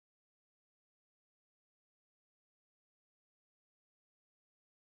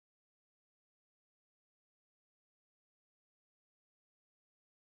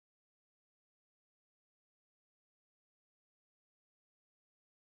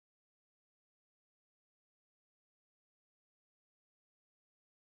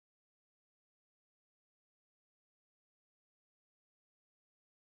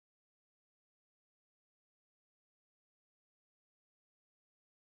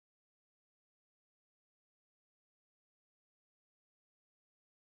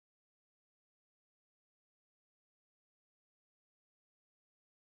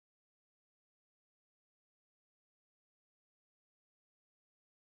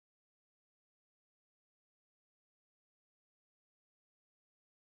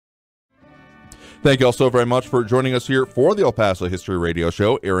Thank you all so very much for joining us here for the El Paso History Radio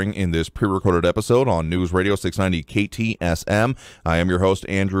Show, airing in this pre-recorded episode on News Radio 690 KTSM. I am your host,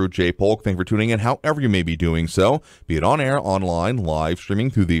 Andrew J. Polk. Thank you for tuning in, however you may be doing so, be it on air, online, live, streaming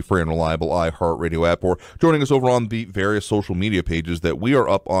through the free and reliable iHeartRadio app, or joining us over on the various social media pages that we are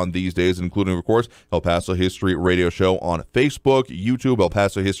up on these days, including, of course, El Paso History Radio Show on Facebook, YouTube, El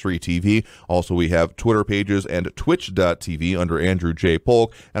Paso History TV. Also, we have Twitter pages and Twitch.tv under Andrew J.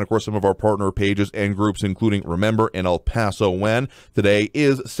 Polk, and, of course, some of our partner pages and groups, including Remember and El Paso When. Today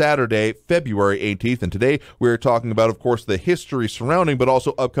is Saturday, February 18th, and today we're talking about, of course, the history surrounding, but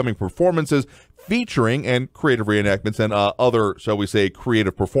also upcoming performances featuring and creative reenactments and other, shall we say,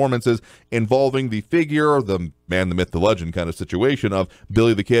 creative performances involving the figure, the man, the myth, the legend kind of situation of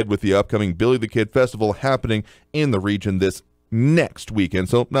Billy the Kid, with the upcoming Billy the Kid Festival happening in the region this next weekend.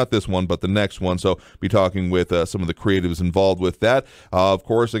 So not this one, but the next one. So be talking with some of the creatives involved with that. Of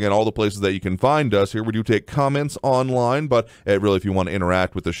course, again, all the places that you can find us here. We do take comments online, but really, if you want to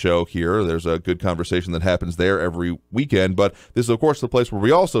interact with the show here, there's a good conversation that happens there every weekend. But this is, of course, the place where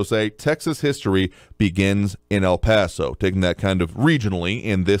we also say Texas history begins in El Paso, taking that kind of regionally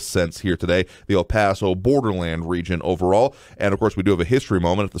in this sense here today, the El Paso borderland region overall. And, of course, we do have a history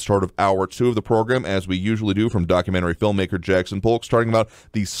moment at the start of hour 2 of the program, as we usually do, from documentary filmmaker Jackson Polk, starting about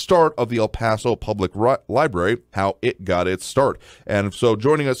the start of the El Paso Public Library, how it got its start. And so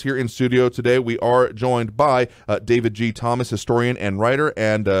joining us here in studio today, we are joined by David G. Thomas, historian and writer,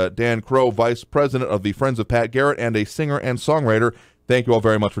 and Dan Crow, vice president of the Friends of Pat Garrett, and a singer and songwriter. Thank you all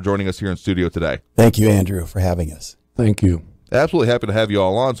very much for joining us here in studio today. Thank you, Andrew, for having us. Thank you. Absolutely happy to have you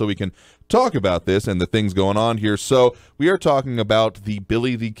all on so we can talk about this and the things going on here. So we are talking about the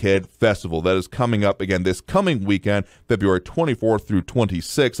Billy the Kid Festival that is coming up again this coming weekend, February 24th through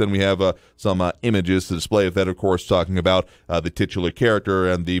 26th, and we have some images to display of that, of course, talking about the titular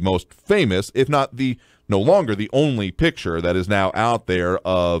character and the most famous, if not the no longer the only picture that is now out there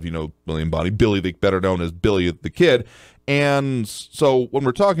of, William Bonney, Billy, better known as Billy the Kid. And so when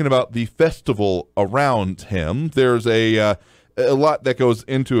we're talking about the festival around him, there's a lot that goes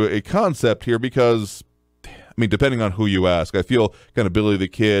into a concept here because, depending on who you ask, I feel kind of Billy the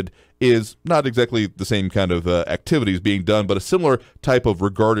Kid is not exactly the same kind of activities being done, but a similar type of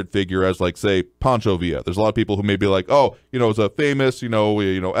regarded figure as, like, say, Pancho Villa. There's a lot of people who may be like, oh, is a famous,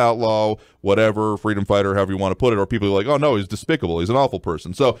 outlaw, whatever, freedom fighter, however you want to put it, or people are like, oh, no, he's despicable, he's an awful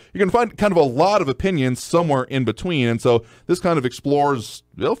person. So you can find kind of a lot of opinions somewhere in between, and so this kind of explores,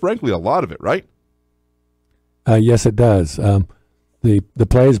 frankly, a lot of it, right? Yes, it does. The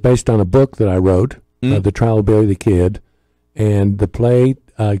play is based on a book that I wrote, The Trial of Billy the Kid, and the play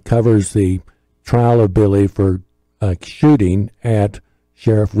covers the trial of Billy for shooting at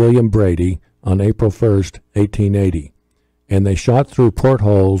Sheriff William Brady on April 1st, 1880. And they shot through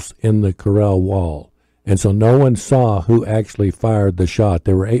portholes in the corral wall. And so no one saw who actually fired the shot.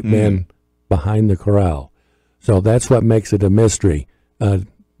 There were 8 men behind the corral. So that's what makes it a mystery.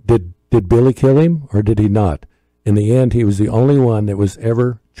 Did Billy kill him or did he not? In the end, he was the only one that was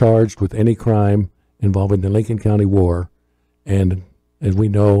ever charged with any crime involving the Lincoln County War. And as we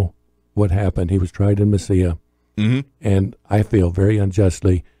know what happened, he was tried in Mesilla. And I feel very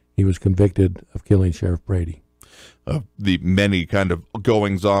unjustly he was convicted of killing Sheriff Brady. The many kind of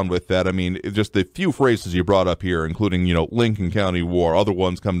goings-on with that. Just the few phrases you brought up here, including, Lincoln County War. Other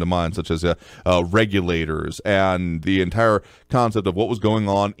ones come to mind, such as regulators, and the entire concept of what was going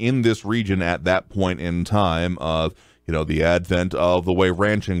on in this region at that point in time of, the advent of the way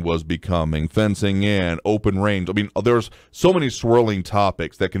ranching was becoming, fencing in, open range. There's so many swirling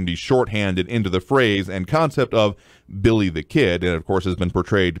topics that can be shorthanded into the phrase and concept of Billy the Kid, and of course has been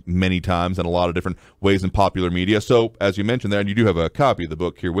portrayed many times in a lot of different ways in popular media. So, as you mentioned there, and you do have a copy of the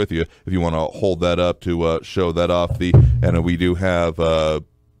book here with you, if you want to hold that up to show that off, and we do have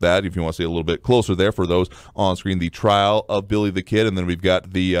that, if you want to see a little bit closer there for those on screen, the trial of Billy the Kid, and then we've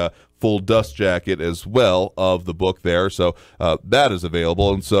got the full dust jacket as well of the book there. So that is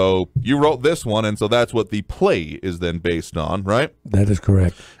available. And so you wrote this one, and so that's what the play is then based on, right? That is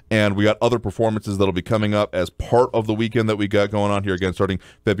correct. And we got other performances that'll be coming up as part of the weekend that we got going on here, again, starting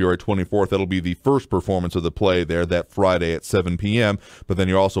February 24th. That'll be the first performance of the play there that Friday at 7 p.m. But then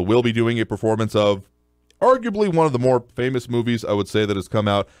you also will be doing a performance of arguably one of the more famous movies, I would say, that has come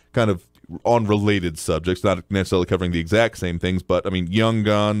out kind of on related subjects, not necessarily covering the exact same things, but, Young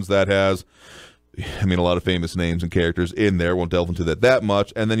Guns, that has, a lot of famous names and characters in there. Won't delve into that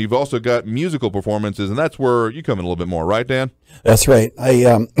much. And then you've also got musical performances, and that's where you come in a little bit more, right, Dan? That's right.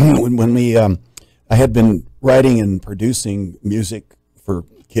 I had been writing and producing music for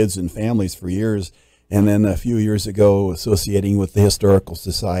kids and families for years, And then a few years ago, associating with the historical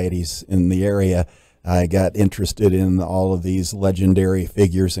societies in the area, I got interested in all of these legendary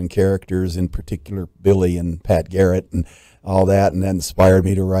figures and characters, in particular Billy and Pat Garrett and all that, and that inspired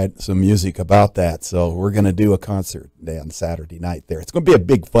me to write some music about that. So we're going to do a concert on Saturday night there. It's going to be a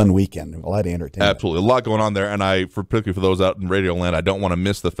big, fun weekend, a lot of entertainment. Absolutely. A lot going on there, and particularly for those out in Radio Land, I don't want to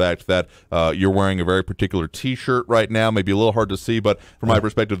miss the fact that you're wearing a very particular T-shirt right now, maybe a little hard to see, but from my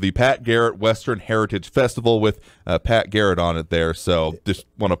perspective, the Pat Garrett Western Heritage Festival with Pat Garrett on it there, so just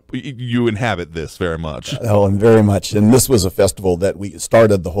want to, you inhabit this very much. Oh, and very much. And this was a festival that we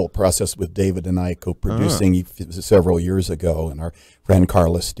started the whole process with David and I co-producing several years ago, and our friend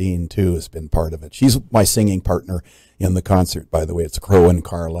Carla Steen, too, has been part of it. She's my singing partner in the concert, by the way. It's Crow and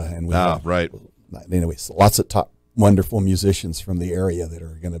Carla. And we have, right. Anyways, lots of top wonderful musicians from the area that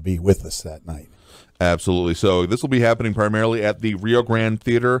are going to be with us that night. Absolutely. So this will be happening primarily at the Rio Grande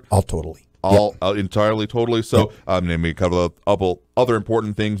Theater. Entirely, totally. So we cover a couple other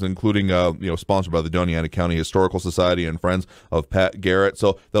important things, including sponsored by the Doña Ana County Historical Society and friends of Pat Garrett.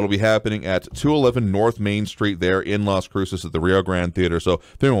 So that'll be happening at 211 North Main Street there in Las Cruces at the Rio Grande Theater. So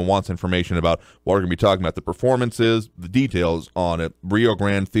if anyone wants information about what we're going to be talking about, the performances, the details on it,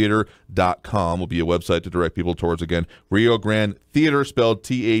 RioGrandeTheater.com will be a website to direct people towards, again, Rio Grande Theater, spelled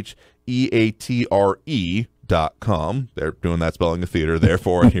TheAtre.com. They're doing that spelling of theater there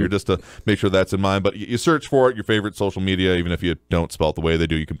for it here, just to make sure that's in mind. But you search for it, your favorite social media, even if you don't spell it the way they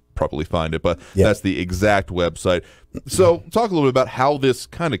do, you can probably find it. But that's the exact website. So talk a little bit about how this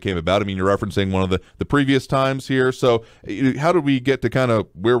kind of came about. I mean, you're referencing one of the previous times here. So how did we get to kind of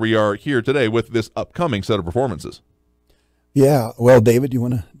where we are here today with this upcoming set of performances? Yeah. Well, David, you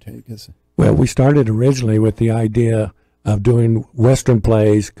want to take this? Well, we started originally with the idea of doing Western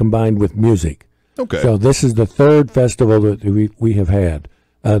plays combined with music. Okay. So this is the third festival that we have had.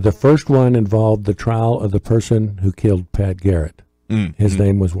 The first one involved the trial of the person who killed Pat Garrett. His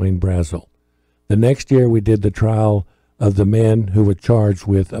name was Wayne Brazel. The next year we did the trial of the men who were charged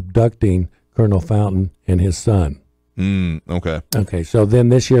with abducting Colonel Fountain and his son. Okay. Okay, so then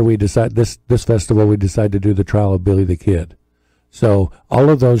this year we decided, this festival, we decided to do the trial of Billy the Kid. So all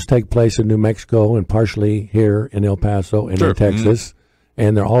of those take place in New Mexico and partially here in El Paso and in Texas.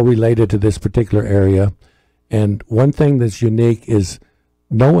 And they're all related to this particular area. And one thing that's unique is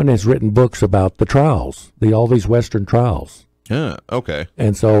no one has written books about the trials, all these Western trials. Yeah, okay.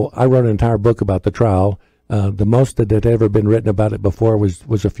 And so I wrote an entire book about the trial. The most that had ever been written about it before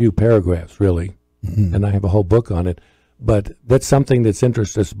was a few paragraphs, really. And I have a whole book on it. But that's something that's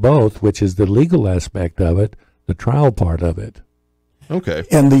interests us both, which is the legal aspect of it, the trial part of it. Okay.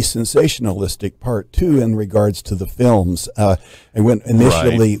 And the sensationalistic part, too, in regards to the films.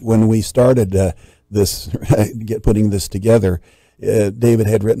 When we started putting this together, David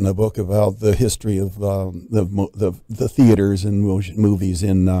had written a book about the history of the theaters and movies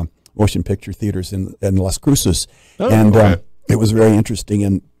in motion picture theaters in Las Cruces. It was very interesting.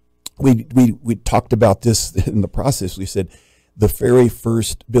 And we talked about this in the process. We said the very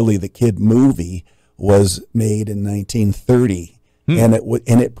first Billy the Kid movie was made in 1930. And it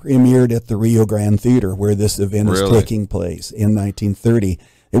premiered at the Rio Grande Theater, where this event is taking place, in 1930.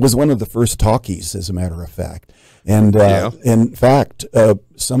 It was one of the first talkies, as a matter of fact. And in fact,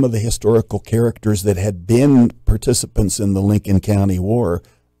 some of the historical characters that had been participants in the Lincoln County War,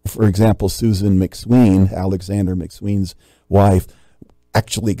 for example, Susan McSween, Alexander McSween's wife,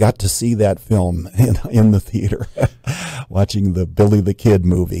 actually got to see that film in the theater, watching the Billy the Kid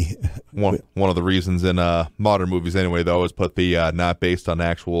movie. One of the reasons in modern movies, anyway, though, is put the not based on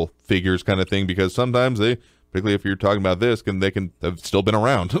actual figures kind of thing, because sometimes particularly if you're talking about this, they can have still been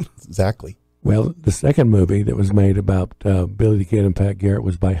around. Exactly. Well, the second movie that was made about Billy the Kid and Pat Garrett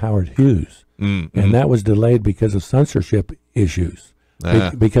was by Howard Hughes, and that was delayed because of censorship issues.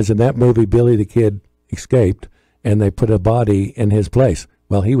 Because in that movie, Billy the Kid escaped, and they put a body in his place.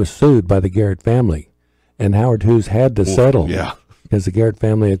 Well, he was sued by the Garrett family, and Howard Hughes had to settle. Yeah, because the Garrett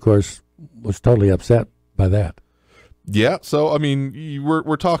family, of course, was totally upset by that. Yeah, so I mean,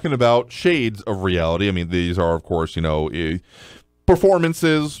 we're talking about shades of reality. I mean, these are, of course,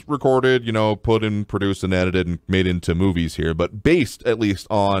 performances recorded, put in, produced, and edited, and made into movies here, but based at least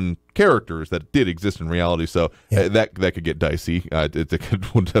on characters that did exist in reality. So that could get dicey.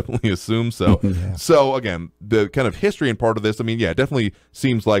 We'll definitely assume so. So again, the kind of history and part of this, I mean, it definitely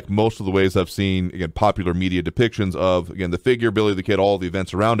seems like most of the ways I've seen, again, popular media depictions of, again, the figure, Billy the Kid, all the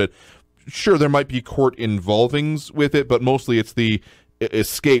events around it. Sure, there might be court involvings with it, but mostly it's the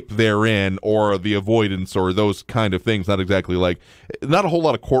escape therein or the avoidance or those kind of things. Not a whole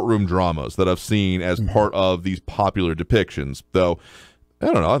lot of courtroom dramas that I've seen as part of these popular depictions, though. I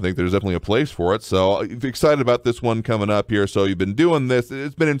don't know. I think there's definitely a place for it. So excited about this one coming up here. So you've been doing this.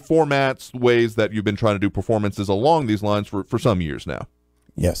 It's been in formats, ways that you've been trying to do performances along these lines for some years now.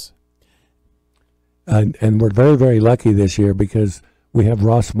 Yes. And we're very, very lucky this year because we have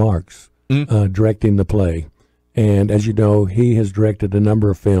Ross Marks directing the play. And as you know, he has directed a number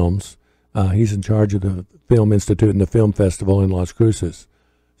of films. He's in charge of the Film Institute and the Film Festival in Las Cruces.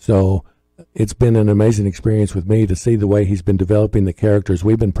 So it's been an amazing experience with me to see the way he's been developing the characters.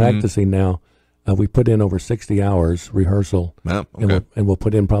 We've been practicing now. We put in over 60 hours rehearsal, and we'll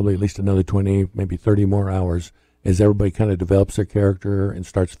put in probably at least another 20, maybe 30 more hours as everybody kind of develops their character and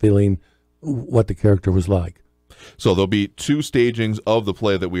starts feeling what the character was like. So there'll be 2 stagings of the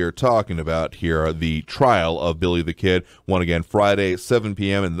play that we are talking about here, the trial of Billy the Kid, one again Friday 7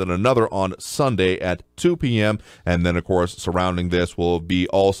 p.m. and then another on Sunday at 2 p.m. And then, of course, surrounding this will be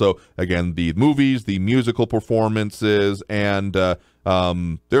also, again, the movies, the musical performances, and there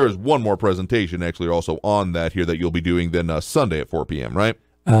is one more presentation actually also on that here that you'll be doing then Sunday at 4 p.m., right?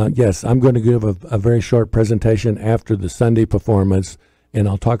 Yes, I'm going to give a very short presentation after the Sunday performance, and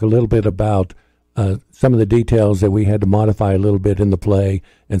I'll talk a little bit about some of the details that we had to modify a little bit in the play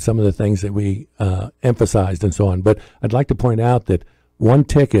and some of the things that we emphasized and so on. But I'd like to point out that one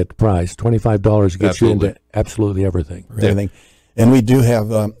ticket price, $25, gets you into absolutely everything. Everything. And we do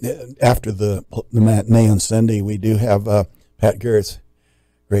have, after the matinee on Sunday, we do have Pat Garrett's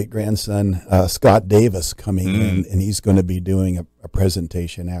great-grandson, Scott Davis, coming in, and he's going to be doing a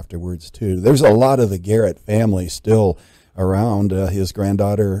presentation afterwards, too. There's a lot of the Garrett family still around. His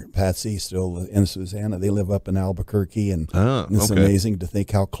granddaughter Patsy still in Susanna. They live up in Albuquerque, and it's amazing to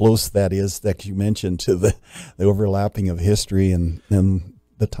think how close that is, that you mentioned, to the overlapping of history and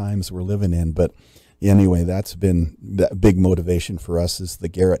the times we're living in. But anyway, that's been a big motivation for us, is the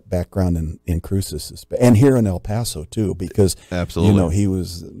Garrett background in Cruces, and here in El Paso too, because he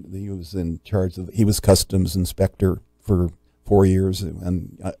was in charge of, he was customs inspector for 4 years,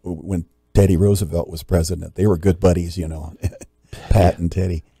 and when Teddy Roosevelt was president, they were good buddies, Pat and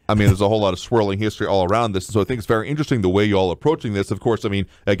Teddy. I mean, there's a whole lot of swirling history all around this, so I think it's very interesting the way you all approaching this. Of course, I mean,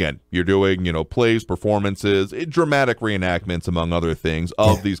 again, you're doing, plays, performances, dramatic reenactments, among other things,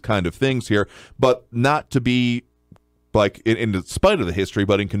 of these kind of things here, but not to be, like, in spite of the history,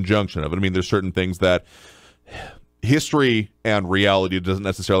 but in conjunction of it. I mean, there's certain things that history and reality doesn't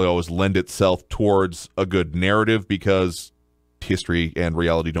necessarily always lend itself towards a good narrative, because history and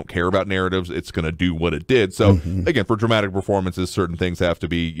reality don't care about narratives. It's going to do what it did. So again, for dramatic performances, certain things have to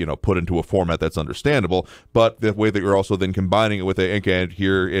be, put into a format that's understandable, but the way that you're also then combining it with it, again,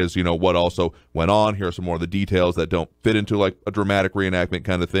 here is, what also went on. Here are some more of the details that don't fit into like a dramatic reenactment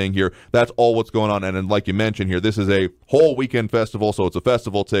kind of thing here. That's all what's going on. And then, like you mentioned here, this is a whole weekend festival, so it's a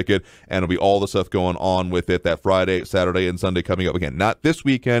festival ticket, and it'll be all the stuff going on with it that Friday, Saturday, and Sunday coming up. Again, not this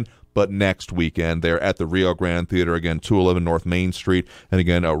weekend, but next weekend. They're at the Rio Grande Theater, again, 211 North Main Street. And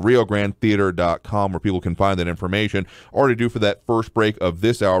again, riograndetheater.com, where people can find that information. Already due for that first break of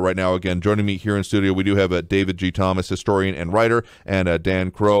this hour right now. Again, joining me here in studio, we do have David G. Thomas, historian and writer, and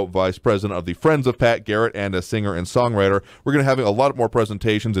Dan Crow, vice president of the Friends of Pat Garrett, and a singer and songwriter. We're going to have a lot more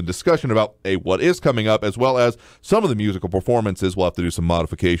presentations and discussion about what is coming up, as well as some of the musical performances. We'll have to do some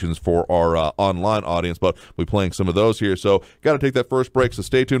modifications for our online audience, but we'll be playing some of those here. So got to take that first break, so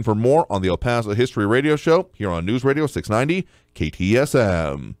stay tuned for more on the El Paso History Radio Show here on News Radio 690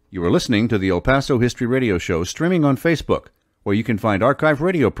 KTSM. You are listening to the El Paso History Radio Show, streaming on Facebook, where you can find archived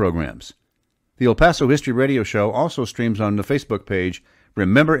radio programs. The El Paso History Radio Show also streams on the Facebook page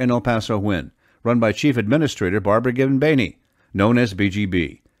Remember in El Paso When, run by Chief Administrator Barbara Gibbon-Baney, known as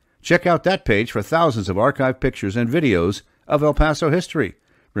BGB. Check out that page for thousands of archived pictures and videos of El Paso history.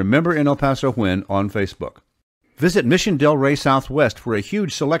 Remember in El Paso When on Facebook. Visit Mission Del Rey Southwest for a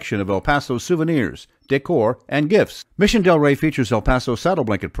huge selection of El Paso souvenirs, decor, and gifts. Mission Del Rey features El Paso saddle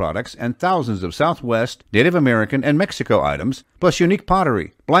blanket products and thousands of Southwest, Native American, and Mexico items, plus unique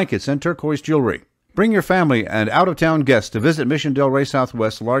pottery, blankets, and turquoise jewelry. Bring your family and out-of-town guests to visit Mission Del Rey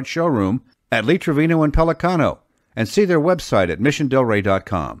Southwest's large showroom at Lee Trevino and Pelicano, and see their website at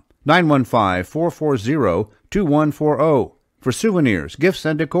missiondelrey.com. 915-440-2140 for souvenirs, gifts,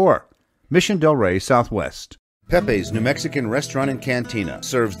 and decor. Mission Del Rey Southwest. Pepe's New Mexican Restaurant and Cantina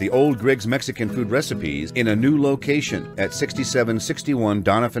serves the old Griggs Mexican food recipes in a new location at 6761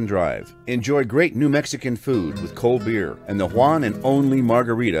 Doniphan Drive. Enjoy great New Mexican food with cold beer and the one and only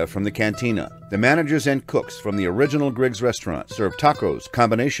margarita from the cantina. The managers and cooks from the original Griggs restaurant serve tacos,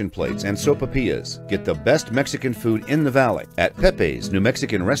 combination plates, and sopapillas. Get the best Mexican food in the valley at Pepe's New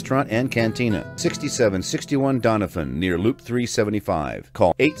Mexican Restaurant and Cantina, 6761 Doniphan, near Loop 375.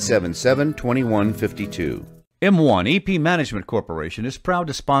 Call 877-2152. M1 EP Management Corporation is proud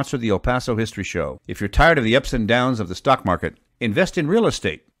to sponsor the El Paso History Show. If you're tired of the ups and downs of the stock market, invest in real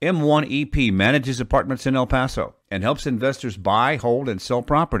estate. M1 EP manages apartments in El Paso and helps investors buy, hold, and sell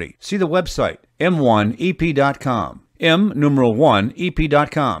property. See the website, m1ep.com.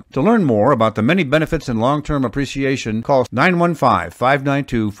 M1ep.com. To learn more about the many benefits and long-term appreciation, call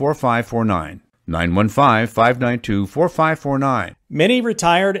 915-592-4549. 915-592-4549. Many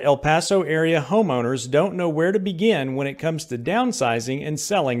retired El Paso area homeowners don't know where to begin when it comes to downsizing and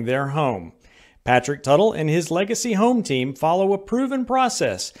selling their home. Patrick Tuttle and his Legacy Home team follow a proven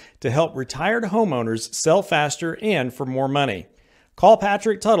process to help retired homeowners sell faster and for more money. Call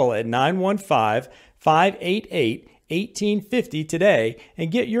Patrick Tuttle at 915-588-1850 today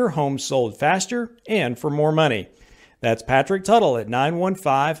and get your home sold faster and for more money. That's Patrick Tuttle at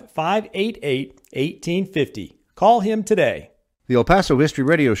 915-588-1850. Call him today. The El Paso History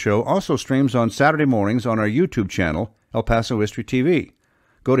Radio Show also streams on Saturday mornings on our YouTube channel, El Paso History TV.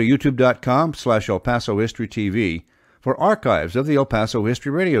 Go to youtube.com/El Paso History TV for archives of the El Paso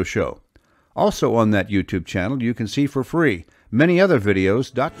History Radio Show. Also on that YouTube channel, you can see for free many other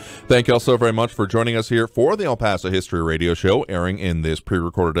videos. Thank you all so very much for joining us here for the El Paso History Radio Show, airing in this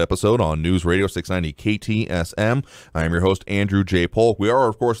pre-recorded episode on News Radio 690 KTSM. I am your host, Andrew J. Polk. We are,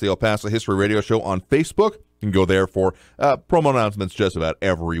 of course, the El Paso History Radio Show on Facebook. You can go there for promo announcements just about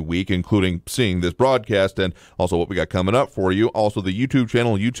every week, including seeing this broadcast and also what we got coming up for you. Also, the YouTube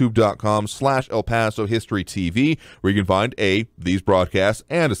channel, youtube.com/El Paso History TV, where you can find these broadcasts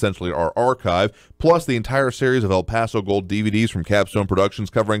and essentially our archive, plus the entire series of El Paso Gold DVDs from Capstone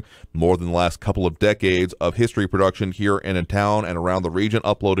Productions, covering more than the last couple of decades of history production here and in town and around the region,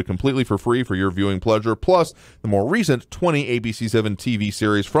 uploaded completely for free for your viewing pleasure, plus the more recent 20 ABC7 TV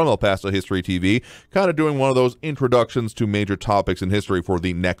series from El Paso History TV, kind of doing one of those introductions to major topics in history for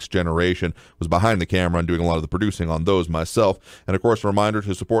the next generation. Was behind the camera and doing a lot of the producing on those myself. And of course, a reminder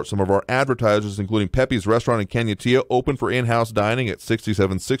to support some of our advertisers, including Pepe's Restaurant in Cañutia, open for in-house dining at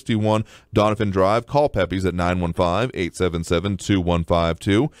 6761 Donovan Drive. Call Pepe's at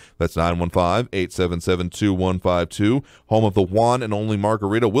 915-877-2152. That's 915-877-2152. Home of the one and only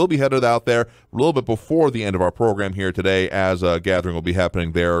margarita. We'll be headed out there a little bit before the end of our program here today, as a gathering will be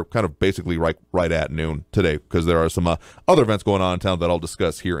happening there kind of basically right at noon today, because there are some other events going on in town that I'll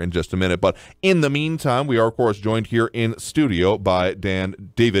discuss here in just a minute. But in the meantime, we are, of course, joined here in studio by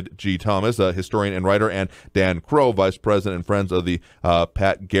David G. Thomas, a historian and writer, and Dan Crow, vice president and friends of the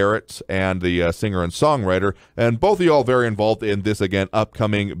Pat Garrett and the singer and songwriter. And both of y'all very involved in this, again,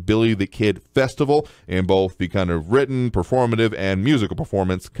 upcoming Billy the Kid Festival in both the kind of written, performative, and musical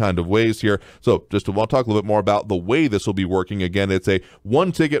performance kind of ways here. So just to talk a little bit more about the way this will be working. Again, it's a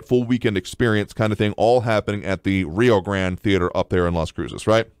one-ticket, full weekend experience kind of thing, all happening at the Rio Grande Theater up there in Las Cruces,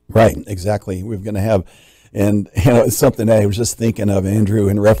 right? Right, exactly. We're going to have, and it's something I was just thinking of, Andrew,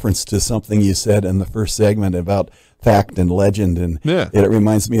 in reference to something you said in the first segment about fact and legend, and it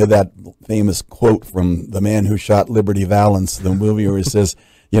reminds me of that famous quote from The Man Who Shot Liberty Valance, the movie where it says,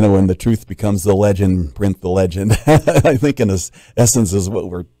 when the truth becomes the legend, print the legend. I think in essence is what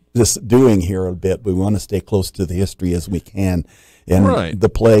we're just doing here a bit. We want to stay close to the history as we can. And the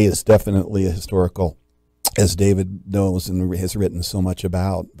play is definitely a historical, as David knows and has written so much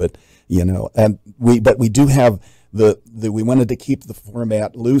about. But and we do have we wanted to keep the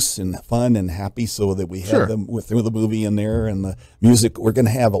format loose and fun and happy, so that we have them through the movie in there and the music. We're going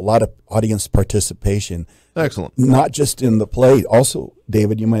to have a lot of audience participation. Excellent. Not just in the play. Also,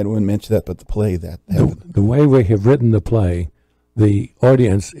 David, you might want to mention that, but the play the way we have written the play, the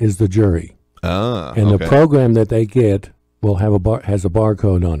audience is the jury. And the program that they get will have has a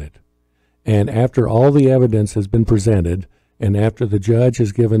barcode on it. And after all the evidence has been presented, and after the judge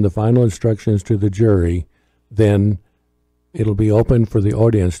has given the final instructions to the jury, then it'll be open for the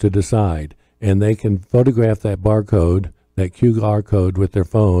audience to decide. And they can photograph that barcode, that QR code, with their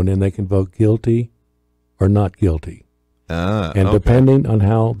phone, and they can vote guilty or not guilty. And depending on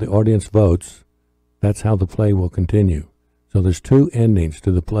how the audience votes, that's how the play will continue. So there's two endings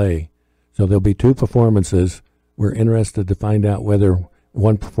to the play. So there'll be two performances. We're interested to find out whether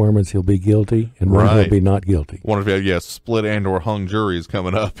one performance he'll be guilty and one he'll be not guilty. One of split and or hung juries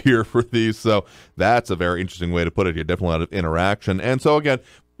coming up here for these. So that's a very interesting way to put it. You definitely a lot of interaction. And so again,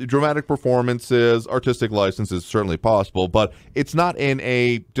 dramatic performances, artistic license is certainly possible, but it's not in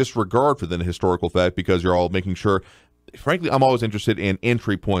a disregard for the historical fact, because you're all making sure. Frankly, I'm always interested in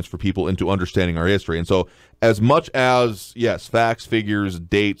entry points for people into understanding our history. And so as much as, yes, facts, figures,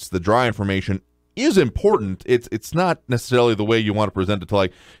 dates, the dry information is important, it's not necessarily the way you want to present it to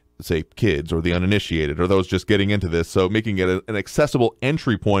say, kids or the uninitiated or those just getting into this. So making it an accessible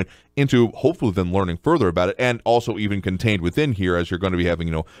entry point into hopefully then learning further about it, and also even contained within here as you're going to be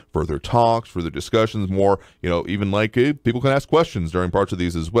having, further talks, further discussions, more, even like people can ask questions during parts of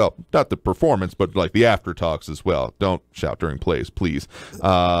these as well. Not the performance, but like the after talks as well. Don't shout during plays, please,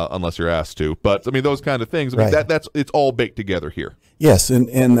 unless you're asked to. But I mean, those kind of things. I mean, Right. it's all baked together here. Yes,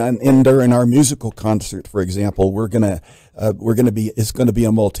 and during our musical concert, for example, it's going to be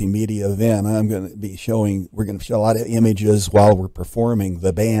a multimedia event. We're going to show a lot of images while we're performing.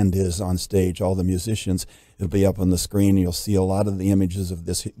 The band is on stage, all the musicians. It'll be up on the screen. You'll see a lot of the images of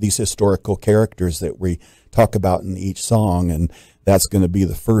these historical characters that we talk about in each song, and that's going to be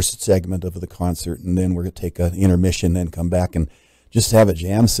the first segment of the concert. And then we're going to take an intermission and come back and just have a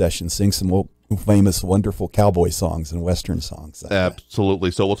jam session, sing some famous, wonderful cowboy songs and Western songs.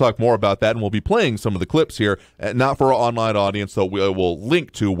 Absolutely. So we'll talk more about that, and we'll be playing some of the clips here, not for our online audience, so we'll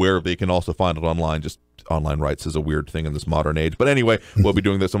link to where they can also find it online. Just online rights is a weird thing in this modern age. But anyway, we'll be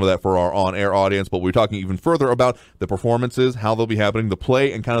doing some of that for our on-air audience, but we're talking even further about the performances, how they'll be happening, the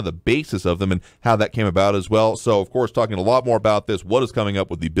play, and kind of the basis of them and how that came about as well. So, of course, talking a lot more about this, what is coming up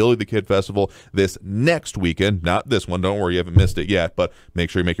with the Billy the Kid Festival this next weekend. Not this one. Don't worry, you haven't missed it yet, but make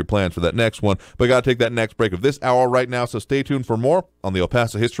sure you make your plans for that next one. But got to take that next break of this hour right now, so stay tuned for more on the El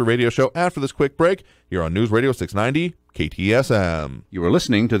Paso History Radio Show after this quick break here on News Radio 690 KTSM. You are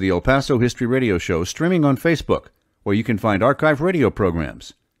listening to the El Paso History Radio Show, streaming on Facebook, where you can find archive radio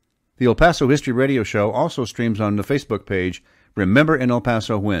programs. The El Paso History Radio Show also streams on the Facebook page Remember in El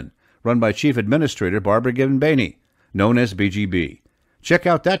Paso When, run by Chief Administrator Barbara Given-Baney, known as BGB. Check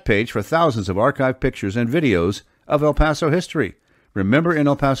out that page for thousands of archive pictures and videos of El Paso history. Remember in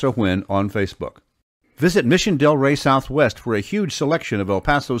El Paso When on Facebook. Visit Mission Del Rey Southwest for a huge selection of El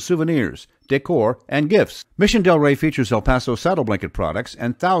Paso souvenirs, decor, and gifts. Mission Del Rey features El Paso saddle blanket products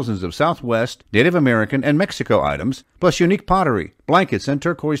and thousands of Southwest, Native American, and Mexico items, plus unique pottery, blankets, and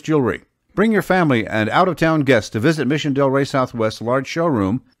turquoise jewelry. Bring your family and out-of-town guests to visit Mission Del Rey Southwest's large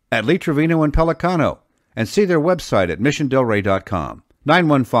showroom at Lee Trevino and Pelicano, and see their website at missiondelrey.com.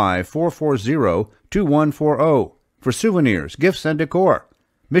 915-440-2140 for souvenirs, gifts, and decor.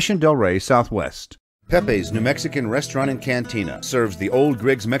 Mission Del Rey Southwest. Pepe's New Mexican Restaurant and Cantina serves the old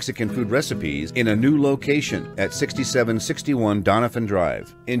Griggs Mexican food recipes in a new location at 6761 Doniphan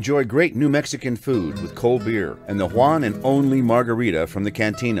Drive. Enjoy great New Mexican food with cold beer and the one and only margarita from the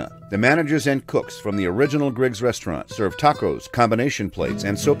cantina. The managers and cooks from the original Griggs restaurant serve tacos, combination plates,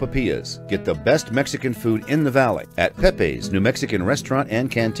 and sopapillas. Get the best Mexican food in the valley at Pepe's New Mexican Restaurant and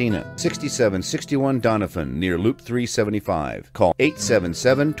Cantina, 6761 Doniphan, near Loop 375. Call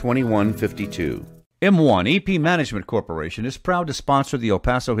 877-2152. M1 EP Management Corporation is proud to sponsor the El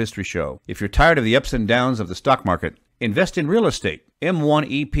Paso History Show. If you're tired of the ups and downs of the stock market, invest in real estate. M1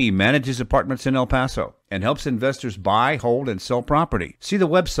 EP manages apartments in El Paso and helps investors buy, hold, and sell property. See the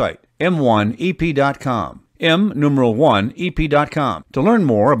website, m1ep.com. M1ep.com. To learn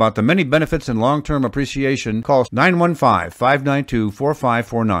more about the many benefits and long-term appreciation, call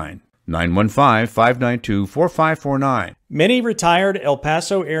 915-592-4549. 915-592-4549. Many retired El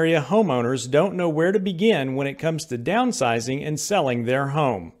Paso area homeowners don't know where to begin when it comes to downsizing and selling their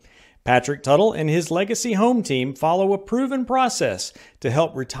home. Patrick Tuttle and his Legacy Home team follow a proven process to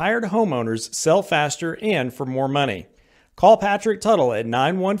help retired homeowners sell faster and for more money. Call Patrick Tuttle at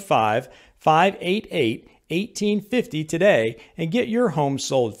 915-588-1850 today and get your home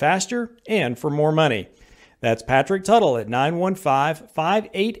sold faster and for more money. That's Patrick Tuttle at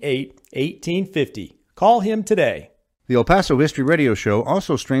 915-588-1850. Call him today. The El Paso History Radio Show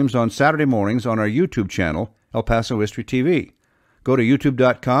also streams on Saturday mornings on our YouTube channel, El Paso History TV. Go to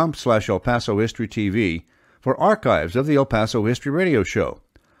youtube.com/El Paso History TV for archives of the El Paso History Radio Show.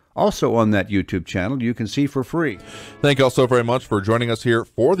 Also on that YouTube channel, you can see for free. Thank you all so very much for joining us here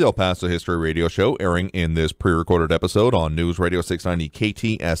for the El Paso History Radio Show, airing in this pre-recorded episode on News Radio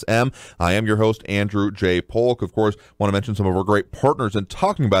 690 KTSM. I am your host, Andrew J. Polk. Of course, want to mention some of our great partners in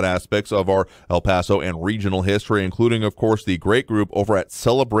talking about aspects of our El Paso and regional history, including, of course, the great group over at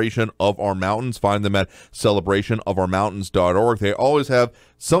Celebration of Our Mountains. Find them at celebrationofourmountains.org. They always have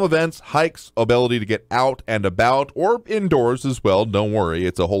some events, hikes, ability to get out and about, or indoors as well. Don't worry,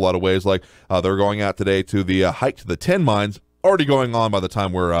 it's a whole lot of ways. Like they're going out today to the hike to the Tin Mines, already going on by the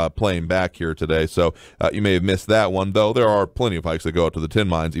time we're playing back here today. So you may have missed that one, though there are plenty of hikes that go out to the Tin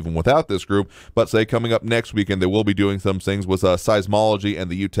Mines even without this group. But say coming up next weekend, they will be doing some things with seismology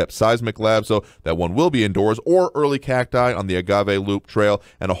and the UTEP Seismic Lab, so that one will be indoors, or early cacti on the Agave Loop Trail,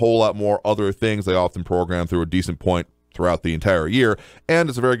 and a whole lot more other things they often program through a decent point throughout the entire year, and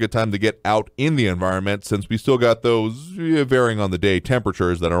it's a very good time to get out in the environment since we still got those varying on the day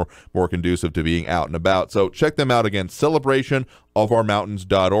temperatures that are more conducive to being out and about. So check them out again,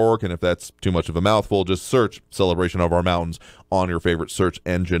 celebrationofourmountains.org, and if that's too much of a mouthful, just search Celebration of Our Mountains on your favorite search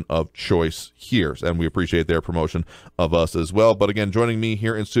engine of choice here, and we appreciate their promotion of us as well. But again, joining me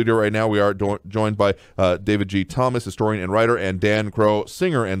here in studio right now, we are joined by David G. Thomas, historian and writer, and Dan Crow,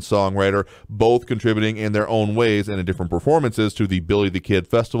 singer and songwriter, both contributing in their own ways and in different performances to the Billy the Kid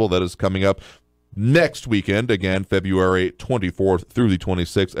Festival that is coming up next weekend, again, February 24th through the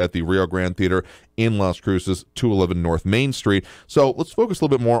 26th at the Rio Grande Theater in Las Cruces, 211 North Main Street. So let's focus a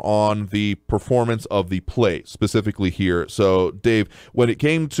little bit more on the performance of the play, specifically here. So, Dave, when it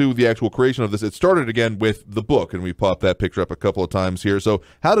came to the actual creation of this, it started again with the book, and we popped that picture up a couple of times here. So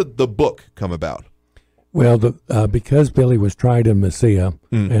how did the book come about? Well, because Billy was tried in Mesilla,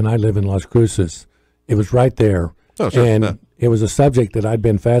 and I live in Las Cruces, it was right there. Oh, sure. And it was a subject that I'd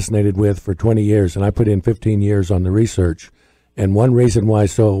been fascinated with for 20 years, and I put in 15 years on the research. And one reason why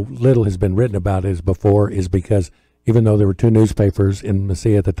so little has been written about it is because even though there were 2 newspapers in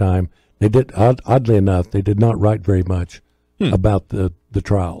Mesilla at the time, they did, oddly enough, they did not write very much about the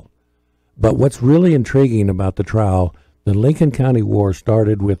trial. But what's really intriguing about the trial, the Lincoln County War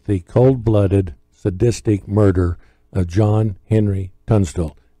started with the cold-blooded, sadistic murder of John Henry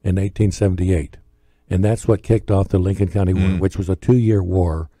Tunstall in 1878. And that's what kicked off the Lincoln County War, which was a 2-year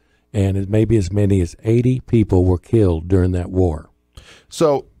war, and maybe as many as 80 people were killed during that war.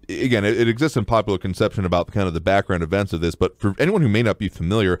 So, again, it exists in popular conception about kind of the background events of this, but for anyone who may not be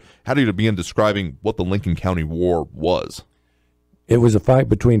familiar, how do you begin describing what the Lincoln County War was? It was a fight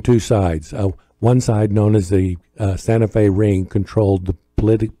between 2 sides. One side, known as the Santa Fe Ring, controlled the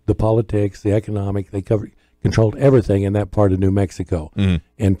politics, the economic, controlled everything in that part of New Mexico.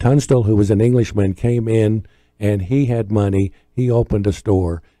 And Tunstall, who was an Englishman, came in, and he had money. He opened a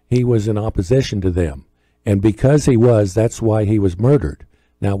store. He was in opposition to them. And because he was, that's why he was murdered.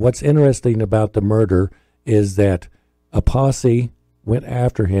 Now, what's interesting about the murder is that a posse went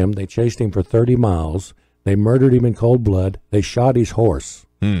after him. They chased him for 30 miles. They murdered him in cold blood. They shot his horse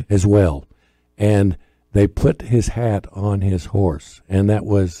as well. And they put his hat on his horse, and that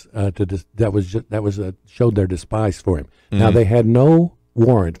showed their despise for him. Now, they had no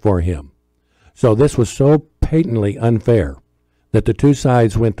warrant for him, so this was so patently unfair that the 2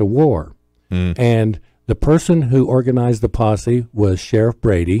 sides went to war. And the person who organized the posse was Sheriff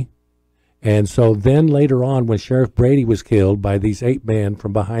Brady, and so then later on, when Sheriff Brady was killed by these 8 men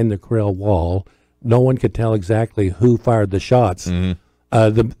from behind the corral wall, no one could tell exactly who fired the shots.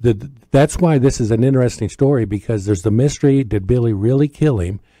 That's why this is an interesting story, because there's the mystery, did Billy really kill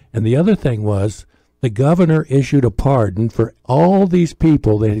him? And the other thing was, the governor issued a pardon for all these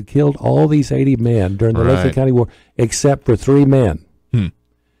people that had killed all these 80 men during the Lincoln County War, except for 3 men.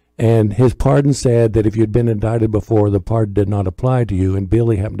 And his pardon said that if you'd been indicted before, the pardon did not apply to you, and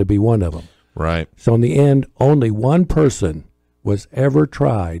Billy happened to be one of them. Right. So in the end, only one person was ever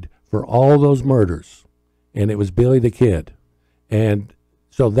tried for all those murders, and it was Billy the Kid. And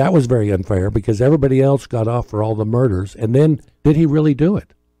so that was very unfair, because everybody else got off for all the murders. And then, did he really do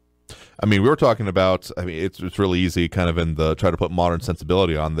it? I mean, we were talking about, I mean, it's really easy kind of in the, try to put modern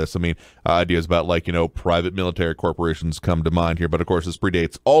sensibility on this. I mean, ideas about like, private military corporations come to mind here, but of course this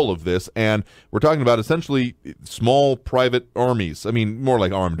predates all of this. And we're talking about essentially small private armies. I mean, more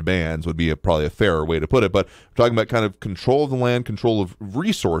like armed bands would be probably a fairer way to put it, but we're talking about kind of control of the land, control of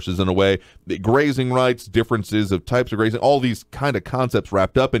resources in a way, grazing rights, differences of types of grazing, all these kind of concepts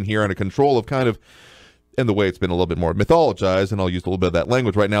wrapped up in here, and a control of kind of, and the way it's been a little bit more mythologized, and I'll use a little bit of that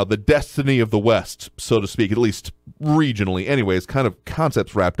language right now, the destiny of the West, so to speak, at least regionally anyways, kind of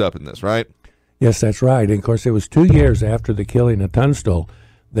concepts wrapped up in this, right? Yes, that's right. And of course, it was 2 years after the killing of Tunstall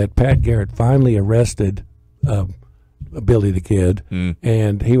that Pat Garrett finally arrested Billy the Kid.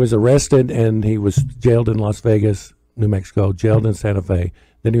 And he was arrested, and he was jailed in Las Vegas, New Mexico, jailed in Santa Fe.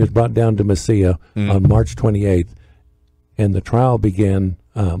 Then he was brought down to Mesilla on March 28th, and the trial began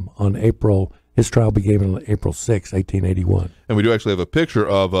His trial began on April 6, 1881. And we do actually have a picture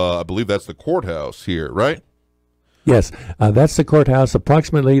of, I believe that's the courthouse here, right? Yes, that's the courthouse.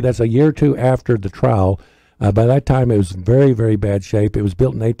 Approximately, that's a year or 2 after the trial. By that time, it was very, very bad shape. It was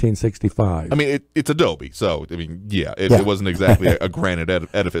built in 1865. I mean, it's adobe, so, I mean, it wasn't exactly a granite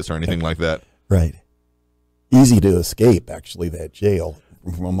edifice or anything like that. Right. Easy to escape, actually, that jail.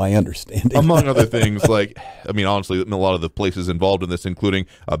 from my understanding. Among other things, like, I mean, honestly, a lot of the places involved in this, including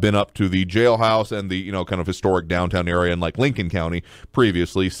been up to the jailhouse and the, you know, kind of historic downtown area in like Lincoln County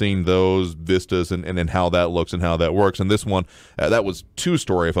previously, seen those vistas and how that looks and how that works. And this one, that was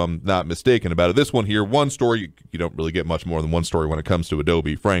 2-story, if I'm not mistaken about it. This one here, 1 story, you don't really get much more than 1 story when it comes to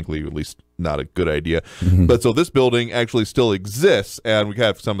Adobe, frankly, at least not a good idea. But so this building actually still exists, and we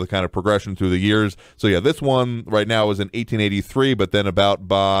have some of the kind of progression through the years. So yeah, this one right now is in 1883, but then about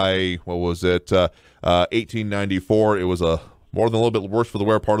by, what was it, 1894, it was more than a little bit worse for the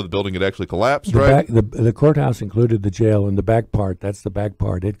wear. Part of the building had actually collapsed, right? The courthouse included the jail, and the back part, that's the back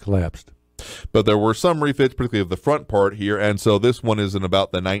part, it collapsed. But there were some refits, particularly of the front part here, and so this one is in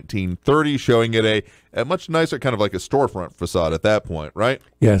about the 1930s, showing it a much nicer, kind of like a storefront facade at that point, right?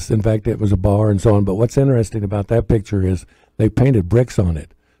 Yes, in fact, it was a bar and so on. But what's interesting about that picture is they painted bricks on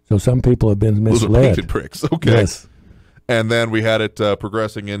it. So some people have been misled. Those are painted bricks, okay. Yes. And then we had it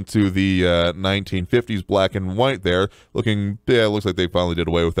progressing into the 1950s, black and white there. Looking, yeah, it looks like they finally did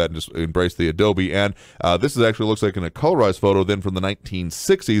away with that and just embraced the Adobe. And this is actually looks like in a colorized photo then from the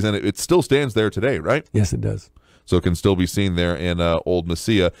 1960s, and it still stands there today, right? Yes, it does. So it can still be seen there in Old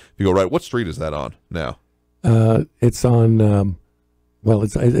Mesilla. If you go right, what street is that on now? It's on, well,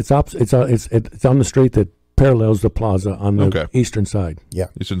 it's on the street that parallels the plaza on the eastern side. Yeah.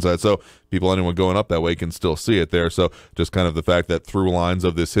 Eastern side. So anyone going up that way can still see it there. So just kind of the fact that through lines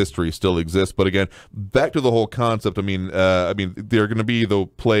of this history still exist. But again, back to the whole concept. I mean, there are going to be the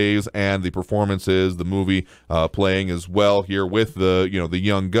plays and the performances, the movie playing as well here with the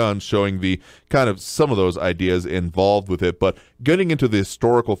young guns, showing the kind of some of those ideas involved with it. But getting into the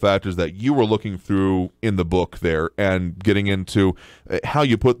historical factors that you were looking through in the book there and getting into how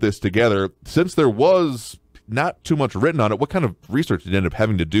you put this together, since there was not too much written on it, what kind of research did you end up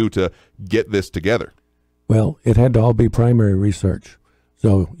having to do to get this together? Well, it had to all be primary research.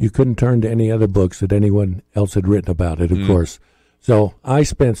 So you couldn't turn to any other books that anyone else had written about it, of course. So I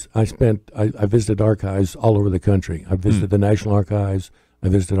visited archives all over the country. I visited the National Archives. I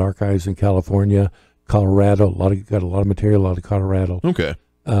visited archives in California, Colorado. Got a lot of material out of Colorado. Okay.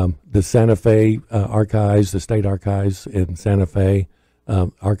 The Santa Fe archives, the state archives in Santa Fe,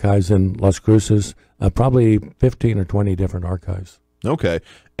 archives in Las Cruces, probably 15 or 20 different archives. Okay.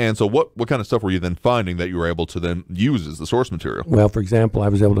 And so what kind of stuff were you then finding that you were able to then use as the source material? Well, for example, I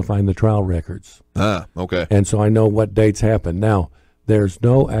was able to find the trial records. Ah, okay. And so I know what dates happened. Now, there's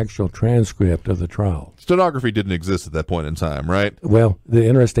no actual transcript of the trial. Stenography didn't exist at that point in time, right? Well, the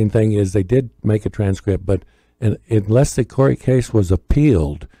interesting thing is they did make a transcript, but unless the court case was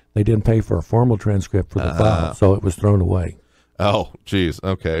appealed, they didn't pay for a formal transcript for the file, so it was thrown away. Oh, geez.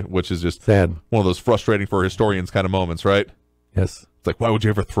 Okay. Which is just sad. One of those frustrating for historians kind of moments, right? Yes. It's like, why would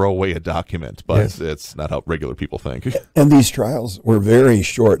you ever throw away a document? But it's not how regular people think. And these trials were very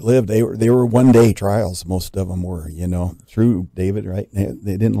short-lived. They were one-day trials. Most of them were, True, David, right?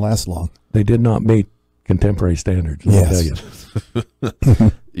 They didn't last long. They did not meet contemporary standards, I'll tell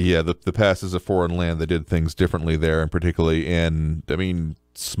you. Yeah, the past is a foreign land. They did things differently there, and particularly in,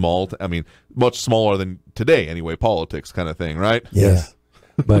 much smaller than today anyway, politics kind of thing, right? Yes.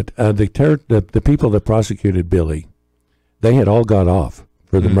 But the people that prosecuted Billy, they had all got off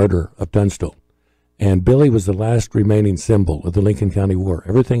for the murder of Tunstall. And Billy was the last remaining symbol of the Lincoln County War.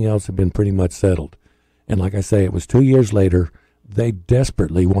 Everything else had been pretty much settled. And like I say, it was 2 years later, they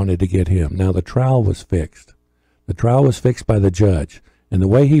desperately wanted to get him. Now, the trial was fixed. The trial was fixed by the judge. And the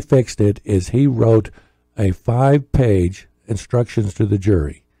way he fixed it is he wrote a 5-page instructions to the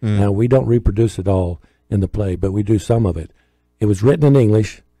jury. Now, we don't reproduce it all in the play, but we do some of it. It was written in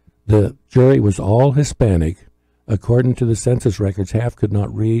English. The jury was all Hispanic. According to the census records, half could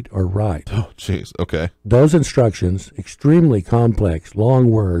not read or write. Oh, jeez. Okay. Those instructions, extremely complex, long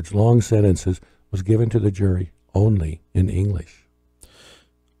words, long sentences, was given to the jury only in English.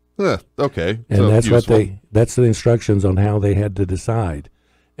 Okay. And so that's the instructions on how they had to decide.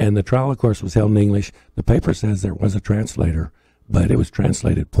 And the trial, of course, was held in English. The paper says there was a translator, but it was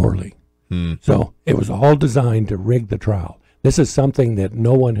translated poorly. So it was all designed to rig the trial. This is something that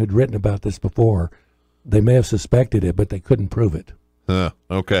no one had written about this before. They may have suspected it, but they couldn't prove it.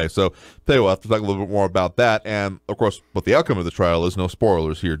 Okay, so tell you what, I'll have to talk a little bit more about that, and of course, what the outcome of the trial is. No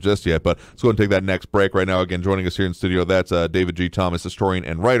spoilers here just yet, but let's go ahead and take that next break right now. Again, joining us here in studio, that's David G. Thomas, historian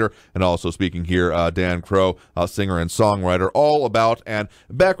and writer, and also speaking here, Dan Crow, singer and songwriter, all about and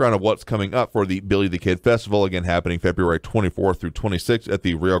background of what's coming up for the Billy the Kid Festival, again happening February 24th through 26th at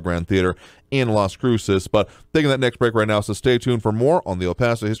the Rio Grande Theater in Las Cruces. But taking that next break right now, so stay tuned for more on the El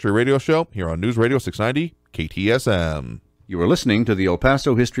Paso History Radio Show here on News Radio 690 KTSM. You are listening to the El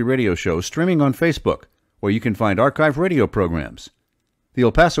Paso History Radio Show streaming on Facebook, where you can find archive radio programs. The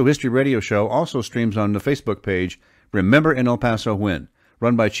El Paso History Radio Show also streams on the Facebook page Remember in El Paso When,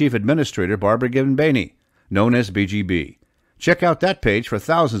 run by Chief Administrator Barbara Gibbon-Baney, known as BGB. Check out that page for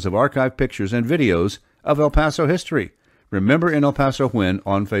thousands of archived pictures and videos of El Paso history. Remember in El Paso When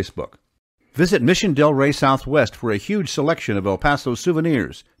on Facebook. Visit Mission Del Rey Southwest for a huge selection of El Paso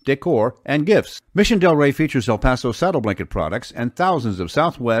souvenirs, decor, and gifts. Mission Del Rey features El Paso saddle blanket products and thousands of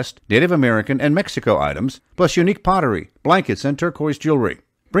Southwest, Native American, and Mexico items, plus unique pottery, blankets, and turquoise jewelry.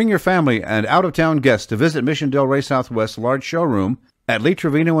 Bring your family and out-of-town guests to visit Mission Del Rey Southwest's large showroom at Lee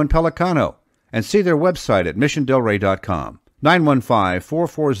Trevino and Pelicano and see their website at missiondelrey.com.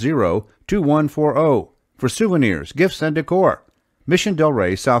 915-440-2140 for souvenirs, gifts, and decor. Mission Del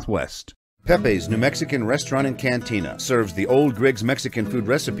Rey Southwest. Pepe's New Mexican Restaurant and Cantina serves the old Griggs Mexican food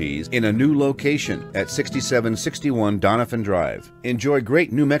recipes in a new location at 6761 Doniphan Drive. Enjoy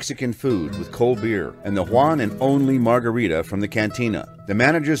great New Mexican food with cold beer and the one and only margarita from the cantina. The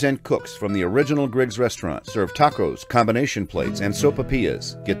managers and cooks from the original Griggs restaurant serve tacos, combination plates, and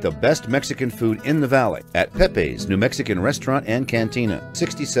sopapillas. Get the best Mexican food in the valley at Pepe's New Mexican Restaurant and Cantina,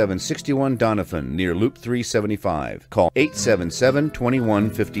 6761 Doniphan, near Loop 375. Call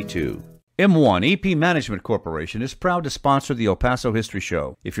 877-2152. M1 EP Management Corporation is proud to sponsor the El Paso History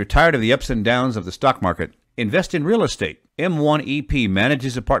Show. If you're tired of the ups and downs of the stock market, invest in real estate. M1 EP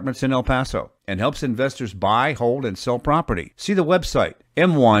manages apartments in El Paso and helps investors buy, hold, and sell property. See the website,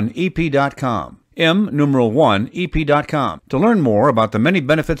 m1ep.com. M1ep.com. To learn more about the many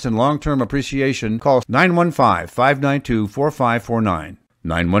benefits and long-term appreciation, call 915-592-4549.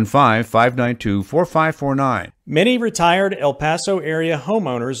 915-592-4549. Many retired El Paso area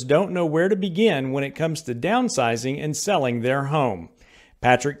homeowners don't know where to begin when it comes to downsizing and selling their home.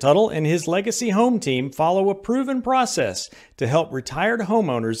 Patrick Tuttle and his Legacy Home team follow a proven process to help retired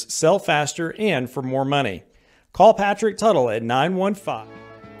homeowners sell faster and for more money. Call Patrick Tuttle at 915.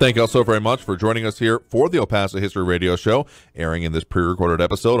 Thank you all so very much for joining us here for the El Paso History Radio Show, airing in this pre-recorded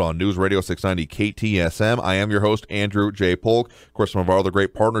episode on News Radio 690 KTSM. I am your host, Andrew J. Polk. Of course, some of our other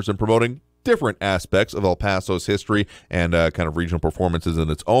great partners in promoting different aspects of El Paso's history and kind of regional performances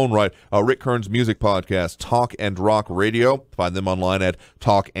in its own right. Rick Kern's music podcast, Talk and Rock Radio. Find them online at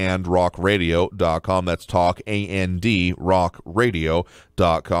talkandrockradio.com. That's talk, A-N-D,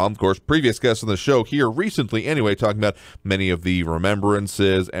 rockradio.com. Of course, previous guests on the show here recently, anyway, talking about many of the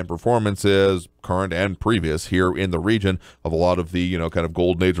remembrances and performances, current and previous, here in the region of a lot of the, kind of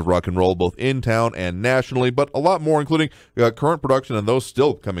golden age of rock and roll, both in town and nationally, but a lot more, including current production and those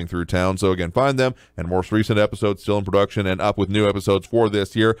still coming through town. So again, find them and most recent episodes still in production and up with new episodes for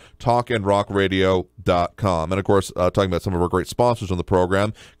this year, talkandrockradio.com. And of course, talking about some of our great sponsors on the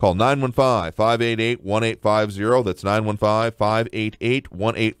program, call 915-588-1850. That's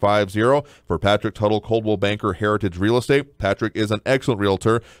 915-588-1850 for Patrick Tuttle, Coldwell Banker Heritage Real Estate. Patrick is an excellent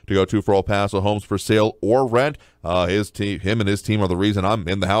realtor to go to for El Paso homes for sale or rent. Him and his team are the reason I'm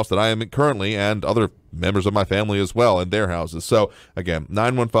in the house that I am in currently, and other members of my family as well in their houses. So again,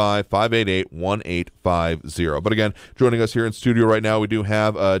 915-588-1850. But again, joining us here in studio right now, we do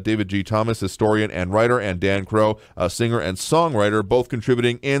have David G. Thomas, historian and writer, and Dan Crow, singer and songwriter, both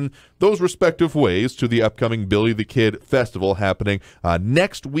contributing in those respective ways to the upcoming Billy the Kid Festival happening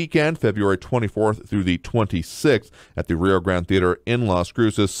next weekend, February 24th through the 26th at the Rio Grande Theater in Las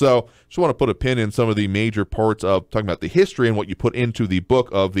Cruces. So just want to put a pin in some of the major parts of talking about the history and what you put into the book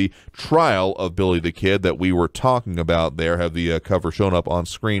of the trial of Billy the Kid that we were talking about there. Have the cover shown up on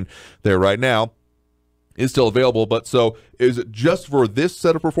screen there right now. Is still available, but so is it just for this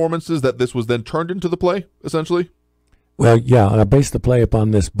set of performances that this was then turned into the play, essentially? Well, yeah, I based the play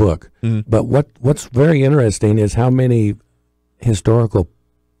upon this book. But what's very interesting is how many historical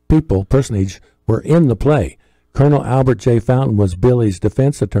personage were in the play. Colonel Albert J. Fountain was Billy's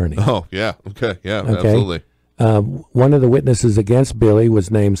defense attorney. Oh, yeah. Okay. Yeah, absolutely. One of the witnesses against Billy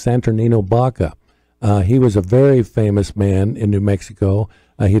was named Saturnino Baca. He was a very famous man in New Mexico.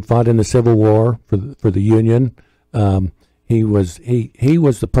 He had fought in the Civil War for the Union. He was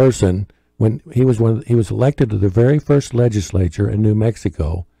the person when he was elected to the very first legislature in New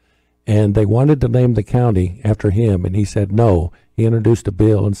Mexico, and they wanted to name the county after him, and he said no. He introduced a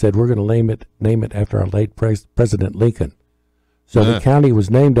bill and said, we're going to name it after our late President Lincoln. So the county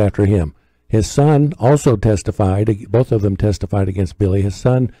was named after him. His son also testified. Both of them testified against Billy. His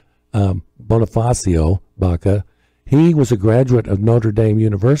son, Bonifacio Baca, he was a graduate of Notre Dame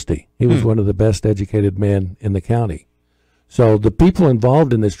University. He was one of the best educated men in the county. So the people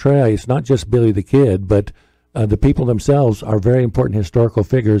involved in this trial, it's not just Billy the Kid, but the people themselves are very important historical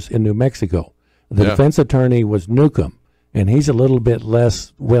figures in New Mexico. The defense attorney was Newcomb, and he's a little bit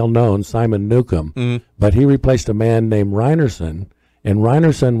less well-known, Simon Newcomb, but he replaced a man named Reinerson, And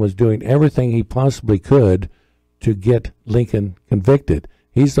Reinerson was doing everything he possibly could to get Lincoln convicted.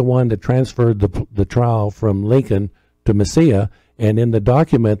 He's the one that transferred the trial from Lincoln to Messiah, and in the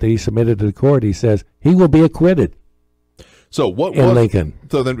document that he submitted to the court, he says he will be acquitted. So what in was Lincoln?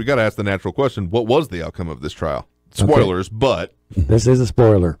 So then we got to ask the natural question: what was the outcome of this trial? Spoilers, okay. But this is a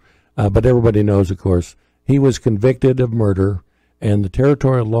spoiler, but everybody knows, of course, he was convicted of murder, and the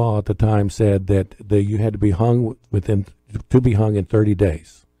territorial law at the time said that you had to be hung in 30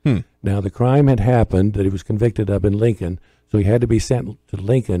 days. Now the crime had happened that he was convicted of in Lincoln, so he had to be sent to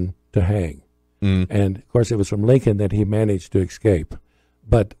Lincoln to hang. And of course, it was from Lincoln that he managed to escape.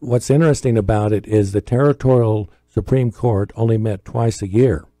 But what's interesting about it is the territorial Supreme Court only met twice a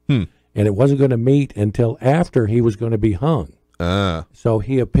year, and it wasn't going to meet until after he was going to be hung. So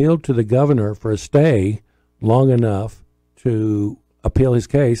he appealed to the governor for a stay long enough to appeal his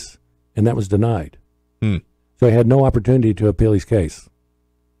case, and that was denied. So he had no opportunity to appeal his case.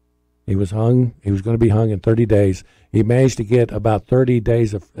 He was hung. He was going to be hung in 30 days. He managed to get about 30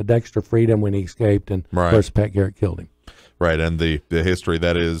 days of extra freedom when he escaped, and of course Pat Garrett killed him. Right, and the history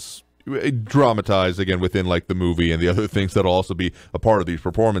that is dramatized again within like the movie and the other things that'll also be a part of these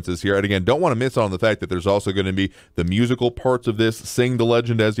performances here. And again, don't want to miss on the fact that there's also going to be the musical parts of this, Sing the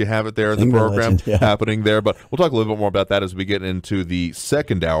Legend as you have it there in the program happening there. But we'll talk a little bit more about that as we get into the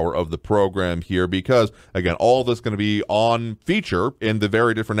second hour of the program here, because again, all this is going to be on feature in the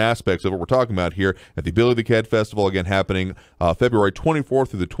very different aspects of what we're talking about here at the Billy the Kid Festival, again happening February 24th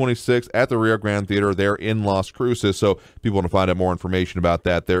through the 26th at the Rio Grande Theater there in Las Cruces. So if people want to find out more information about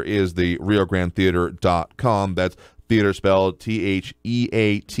that, there is the RioGrandeTheater.com. That's theater spelled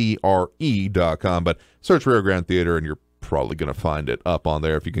TheAtre.com. But search Rio Grande Theater and you're probably going to find it up on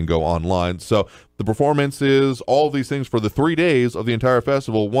there if you can go online. So the performance is all of these things for the 3 days of the entire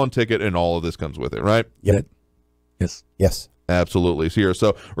festival, one ticket, and all of this comes with it, right? Yep. Yes. Absolutely. Here.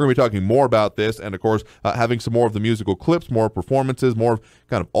 So we're going to be talking more about this and, of course, having some more of the musical clips, more performances, more of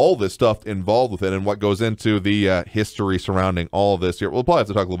kind of all this stuff involved with it and what goes into the history surrounding all of this here. We'll probably have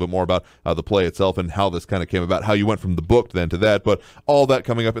to talk a little bit more about the play itself and how this kind of came about, how you went from the book then to that, but all that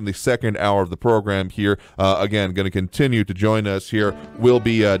coming up in the second hour of the program here. Again, going to continue to join us here will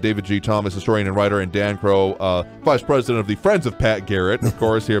be David G. Thomas, historian and writer, and Dan Crow, vice president of the Friends of Pat Garrett, of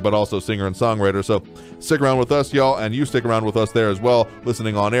course, here, but also singer and songwriter. So stick around with us, y'all, and you stick around with us there as well,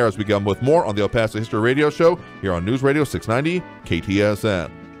 listening on air as we come with more on the El Paso History Radio Show here on News Radio 690 KTSM.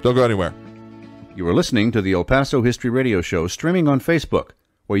 Don't go anywhere. You are listening to the El Paso History Radio Show, streaming on Facebook,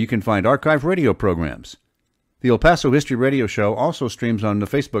 where you can find archive radio programs. The El Paso History Radio Show also streams on the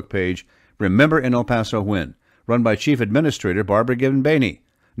Facebook page Remember in El Paso When, run by Chief Administrator Barbara Gibbon-Bainey,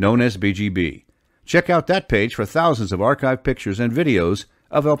 known as BGB. Check out that page for thousands of archive pictures and videos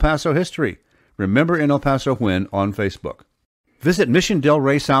of El Paso history. Remember in El Paso When on Facebook. Visit Mission Del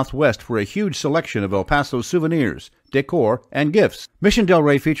Rey Southwest for a huge selection of El Paso souvenirs, decor, and gifts. Mission Del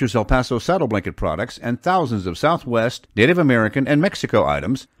Rey features El Paso saddle blanket products and thousands of Southwest, Native American, and Mexico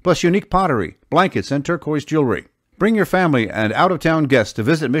items, plus unique pottery, blankets, and turquoise jewelry. Bring your family and out-of-town guests to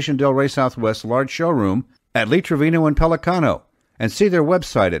visit Mission Del Rey Southwest's large showroom at Lee Trevino and Pelicano and see their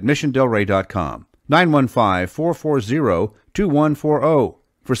website at missiondelrey.com. 915-440-2140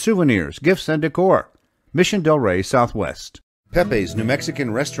 for souvenirs, gifts, and decor. Mission Del Rey Southwest. Pepe's New Mexican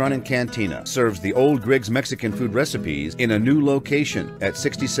Restaurant and Cantina serves the old Griggs Mexican food recipes in a new location at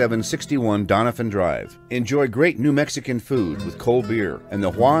 6761 Donovan Drive. Enjoy great New Mexican food with cold beer and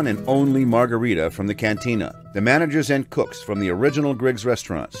the one and only margarita from the cantina. The managers and cooks from the original Griggs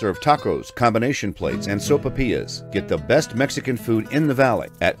restaurant serve tacos, combination plates, and sopapillas. Get the best Mexican food in the valley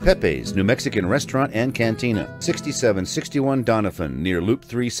at Pepe's New Mexican Restaurant and Cantina, 6761 Donovan, near Loop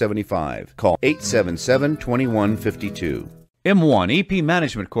 375. Call 877-2152. M1 EP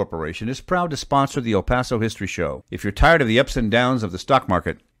Management Corporation is proud to sponsor the El Paso History Show. If you're tired of the ups and downs of the stock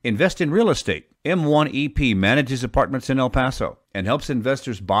market, invest in real estate. M1 EP manages apartments in El Paso and helps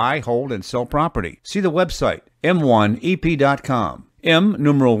investors buy, hold, and sell property. See the website, m1ep.com.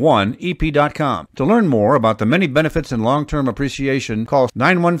 M1ep.com. To learn more about the many benefits and long-term appreciation, call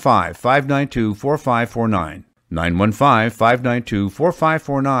 915-592-4549.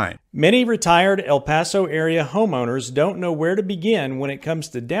 915-592-4549. Many retired El Paso area homeowners don't know where to begin when it comes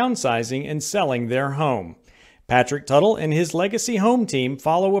to downsizing and selling their home. Patrick Tuttle and his Legacy Home team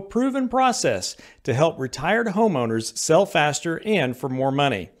follow a proven process to help retired homeowners sell faster and for more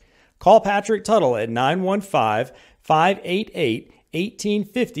money. Call Patrick Tuttle at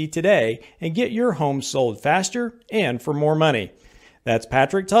 915-588-1850 today and get your home sold faster and for more money. That's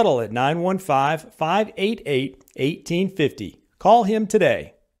Patrick Tuttle at 915-588-1850. Call him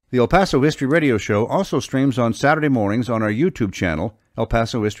today. The El Paso History Radio Show also streams on Saturday mornings on our YouTube channel, El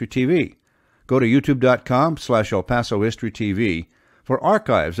Paso History TV. Go to youtube.com/El Paso History TV for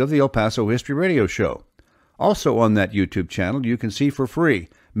archives of the El Paso History Radio Show. Also on that YouTube channel, you can see for free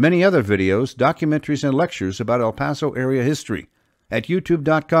many other videos, documentaries, and lectures about El Paso area history at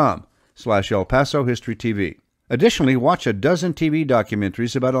youtube.com/El Paso History TV. Additionally, watch a dozen TV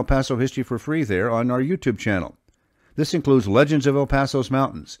documentaries about El Paso history for free there on our YouTube channel. This includes Legends of El Paso's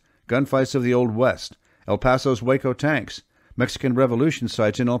Mountains, Gunfights of the Old West, El Paso's Waco Tanks, Mexican Revolution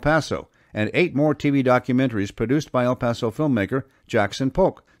sites in El Paso, and 8 more TV documentaries produced by El Paso filmmaker Jackson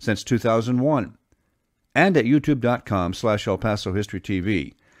Polk since 2001. And at youtube.com/El Paso History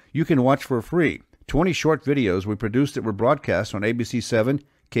TV, you can watch for free 20 short videos we produced that were broadcast on ABC 7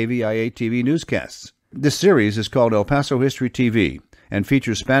 KVIA TV newscasts. This series is called El Paso History TV and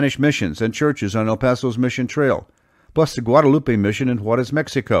features Spanish missions and churches on El Paso's Mission Trail, plus the Guadalupe Mission in Juarez,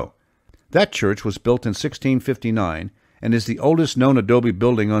 Mexico. That church was built in 1659 and is the oldest known adobe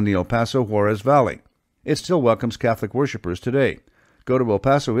building on the El Paso Juarez Valley. It still welcomes Catholic worshipers today. Go to El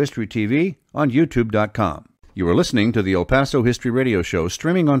Paso History TV on youtube.com. You are listening to the El Paso History Radio Show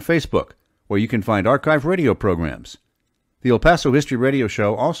streaming on Facebook, where you can find archive radio programs. The El Paso History Radio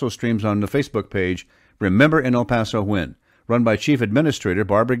Show also streams on the Facebook page Remember in El Paso When, run by Chief Administrator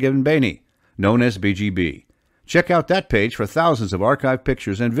Barbara Gibbon-Bainey, known as BGB. Check out that page for thousands of archived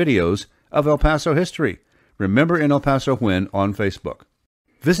pictures and videos of El Paso history. Remember in El Paso When on Facebook.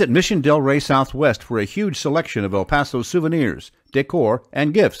 Visit Mission Del Rey Southwest for a huge selection of El Paso souvenirs, decor,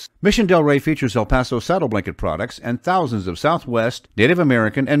 and gifts. Mission Del Rey features El Paso saddle blanket products and thousands of Southwest, Native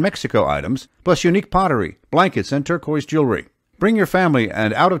American, and Mexico items, plus unique pottery, blankets, and turquoise jewelry. Bring your family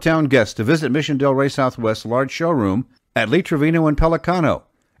and out-of-town guests to visit Mission Del Rey Southwest's large showroom at Lee Trevino and Pelicano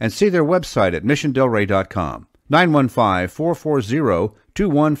and see their website at missiondelrey.com.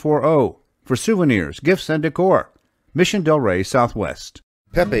 915-440-2140 for souvenirs, gifts, and decor. Mission Del Rey Southwest.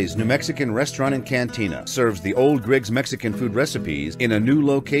 Pepe's New Mexican Restaurant and Cantina serves the old Griggs Mexican food recipes in a new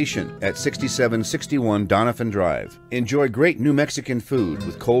location at 6761 Donovan Drive. Enjoy great New Mexican food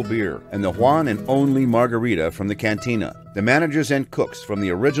with cold beer and the Juan and only margarita from the cantina. The managers and cooks from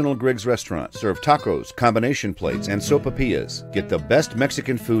the original Griggs restaurant serve tacos, combination plates, and sopapillas. Get the best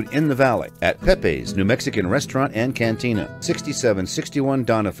Mexican food in the valley at Pepe's New Mexican Restaurant and Cantina, 6761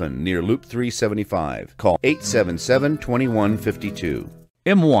 Donovan, near Loop 375. Call 877-2152.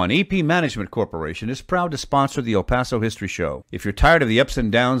 M1 EP Management Corporation is proud to sponsor the El Paso History Show. If you're tired of the ups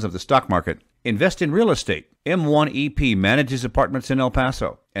and downs of the stock market, invest in real estate. M1 EP manages apartments in El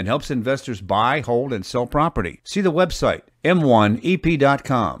Paso and helps investors buy, hold, and sell property. See the website,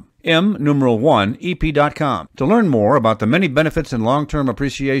 m1ep.com. M1ep.com. To learn more about the many benefits and long-term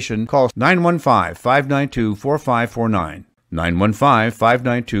appreciation, call 915-592-4549.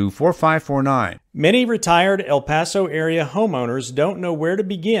 915-592-4549. Many retired El Paso area homeowners don't know where to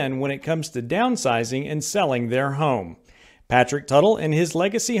begin when it comes to downsizing and selling their home. Patrick Tuttle and his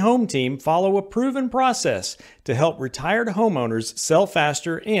Legacy Home team follow a proven process to help retired homeowners sell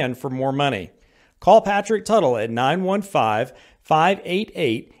faster and for more money. Call Patrick Tuttle at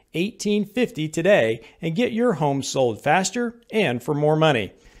 915-588-1850 today and get your home sold faster and for more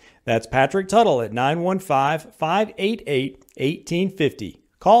money. That's Patrick Tuttle at 915-588-1850.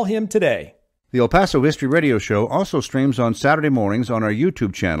 Call him today. The El Paso History Radio Show also streams on Saturday mornings on our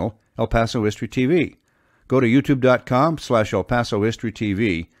YouTube channel, El Paso History TV. Go to youtube.com/El Paso History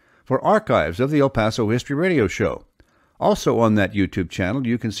TV for archives of the El Paso History Radio Show. Also on that YouTube channel,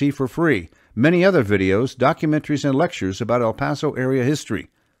 you can see for free many other videos, documentaries, and lectures about El Paso area history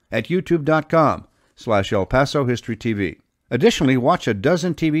at youtube.com/El Paso History TV. Additionally, watch a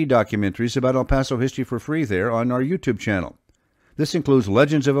dozen TV documentaries about El Paso history for free there on our YouTube channel. This includes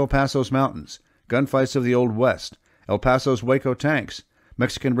Legends of El Paso's Mountains, Gunfights of the Old West, El Paso's Waco Tanks,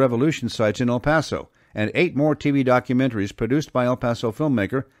 Mexican Revolution sites in El Paso, and 8 more TV documentaries produced by El Paso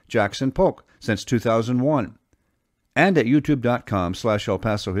filmmaker Jackson Polk since 2001. And at youtube.com/El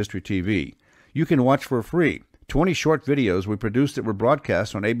Paso History TV, you can watch for free 20 short videos we produced that were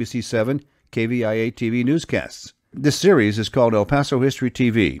broadcast on ABC 7 KVIA TV newscasts. This series is called El Paso History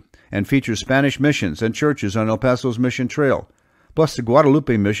TV and features Spanish missions and churches on El Paso's Mission Trail, plus the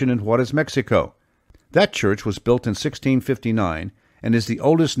Guadalupe Mission in Juarez, Mexico. That church was built in 1659 and is the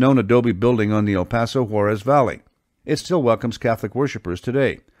oldest known adobe building on the El Paso Juarez Valley. It still welcomes Catholic worshipers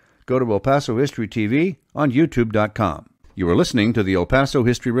today. Go to El Paso History TV on youtube.com. You are listening to the El Paso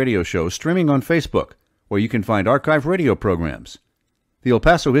History Radio Show streaming on Facebook, where you can find archive radio programs. The El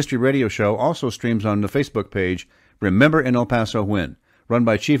Paso History Radio Show also streams on the Facebook page Remember in El Paso When, run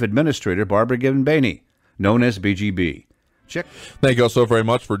by Chief Administrator Barbara Gibbon-Bainey, known as BGB. Check. Thank you all so very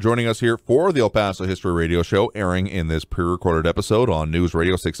much for joining us here for the El Paso History Radio Show, airing in this pre-recorded episode on News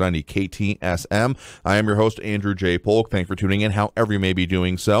Radio 690 KTSM. I am your host, Andrew J. Polk. Thanks for tuning in, however you may be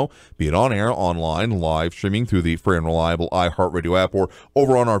doing so, be it on air, online, live streaming through the free and reliable iHeartRadio app, or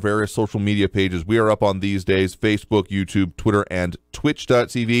over on our various social media pages. We are up on these days, Facebook, YouTube, Twitter, and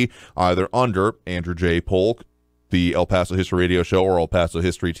Twitch.tv, either under Andrew J. Polk, the El Paso History Radio Show, or El Paso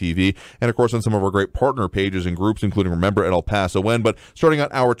History TV, and of course on some of our great partner pages and groups, including Remember at El Paso When. But starting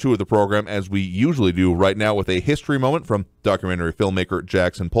out hour 2 of the program, as we usually do right now, with a history moment from documentary filmmaker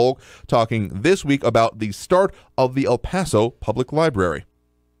Jackson Polk, talking this week about the start of the El Paso Public Library.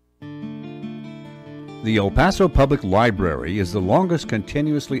 The El Paso Public Library is the longest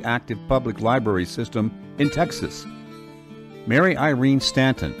continuously active public library system in Texas. Mary Irene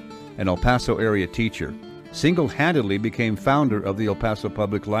Stanton, an El Paso area teacher, single-handedly became founder of the El Paso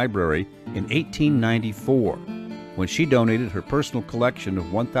Public Library in 1894, when she donated her personal collection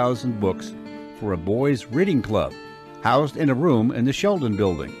of 1,000 books for a boys' reading club housed in a room in the Sheldon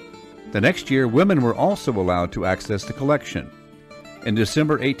building. The next year, women were also allowed to access the collection. In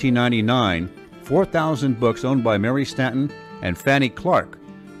December 1899, 4,000 books owned by Mary Stanton and Fanny Clark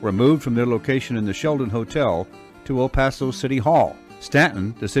were moved from their location in the Sheldon Hotel to El Paso City Hall.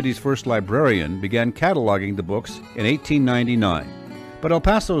 Stanton, the city's first librarian, began cataloging the books in 1899. But El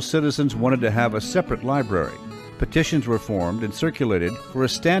Paso citizens wanted to have a separate library. Petitions were formed and circulated for a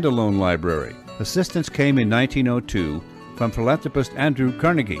standalone library. Assistance came in 1902 from philanthropist Andrew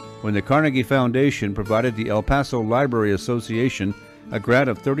Carnegie, when the Carnegie Foundation provided the El Paso Library Association a grant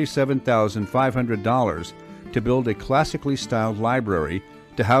of $37,500 to build a classically styled library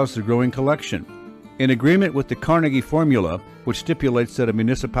to house the growing collection. In agreement with the Carnegie formula, which stipulates that a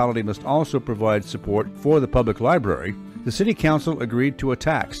municipality must also provide support for the public library, the City Council agreed to a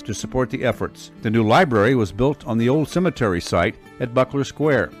tax to support the efforts. The new library was built on the old cemetery site at Buckler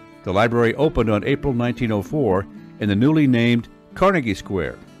Square. The library opened on April 1904 in the newly named Carnegie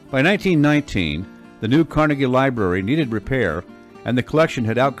Square. By 1919, the new Carnegie Library needed repair, and the collection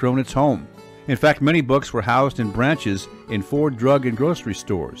had outgrown its home. In fact, many books were housed in branches in 4 drug and grocery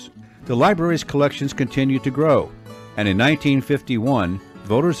stores. The library's collections continued to grow, and in 1951,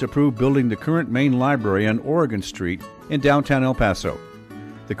 voters approved building the current main library on Oregon Street in downtown El Paso.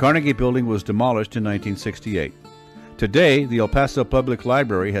 The Carnegie Building was demolished in 1968. Today, the El Paso Public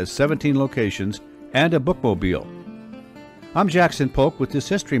Library has 17 locations and a bookmobile. I'm Jackson Polk with this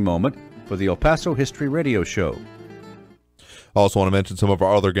history moment for the El Paso History Radio Show. Also want to mention some of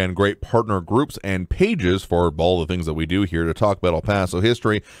our other, again, great partner groups and pages for all the things that we do here to talk about El Paso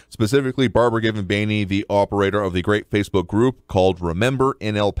history, specifically Barbara Given Bainey, the operator of the great Facebook group called Remember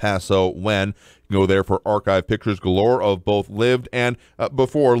in El Paso When. Go there for archive pictures galore of both lived and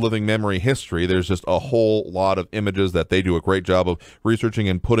before living memory history. There's just a whole lot of images that they do a great job of researching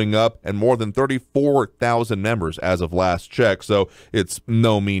and putting up, and more than 34,000 members as of last check. So it's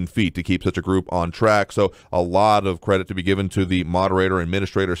no mean feat to keep such a group on track. So a lot of credit to be given to the moderator,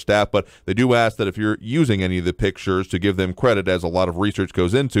 administrator, staff, but they do ask that if you're using any of the pictures to give them credit, as a lot of research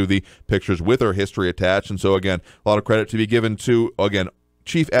goes into the pictures with their history attached. And so again, a lot of credit to be given to, again,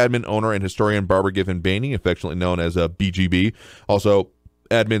 Chief Admin, Owner, and Historian Barbara Given Bainey, affectionately known as BGB. Also,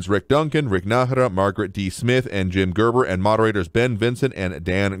 admins Rick Duncan, Rick Nahara, Margaret D. Smith, and Jim Gerber, and moderators Ben Vincent and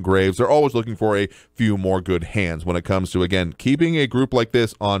Dan Graves. They're always looking for a few more good hands when it comes to, again, keeping a group like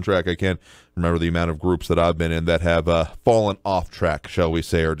this on track. I can't remember the amount of groups that I've been in that have fallen off track, shall we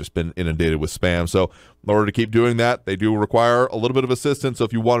say, or just been inundated with spam. So in order to keep doing that, they do require a little bit of assistance. So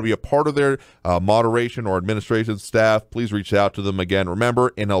if you want to be a part of their moderation or administration staff, please reach out to them. Again,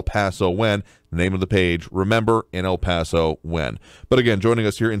 Remember in El Paso When. The name of the page, Remember in El Paso When. But again, joining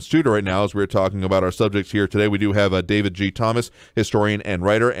us here in studio right now as we're talking about our subjects here today, we do have David G. Thomas, historian and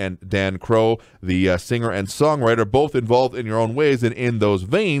writer, and Dan Crow, the singer and songwriter, both involved in your own ways and in those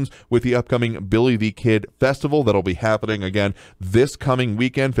veins with the upcoming Billy the Kid Festival that'll be happening again this coming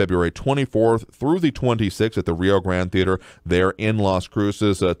weekend, February 24th through the 26th at the Rio Grande Theater there in Las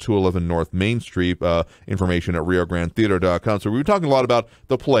Cruces, 211 North Main Street. Information at riograndetheater.com. So we were talking a lot about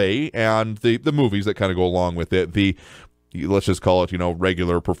the play and the movies that kind of go along with it, the, let's just call it,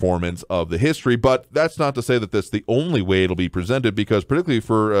 regular performance of the history. But that's not to say that that's the only way it'll be presented, because particularly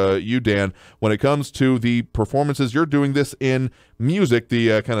for you, Dan, when it comes to the performances, you're doing this in music,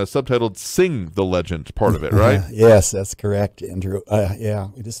 the kind of subtitled Sing the Legend part of it, right? Yes, that's correct, Andrew. Yeah,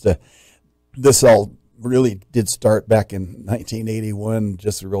 this all really did start back in 1981.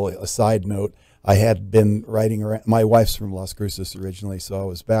 Just really a side note, I had been writing around. My wife's from Las Cruces originally, so I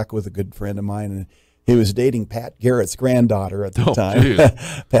was back with a good friend of mine, and he was dating Pat Garrett's granddaughter at the time,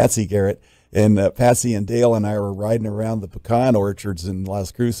 Patsy Garrett. And Patsy and Dale and I were riding around the pecan orchards in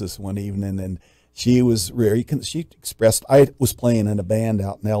Las Cruces one evening, and she was very. She expressed. I was playing in a band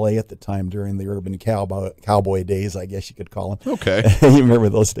out in L.A. at the time during the urban cowboy days, I guess you could call them. Okay, you remember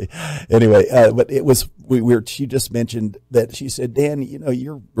those days? Anyway, but it was we were. She just mentioned that she said, Dan,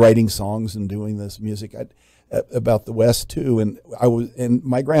 you're writing songs and doing this music about the West too, and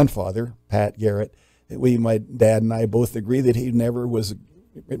my grandfather Pat Garrett. My dad and I both agree that he never wasn't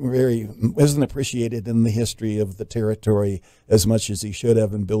appreciated in the history of the territory as much as he should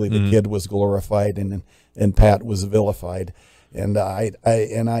have, and Billy the Kid was glorified and Pat was vilified. And I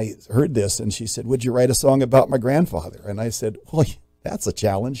heard this, and she said, would you write a song about my grandfather? And I said, well, that's a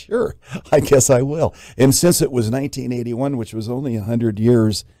challenge. Sure, I guess I will. And since it was 1981, which was only 100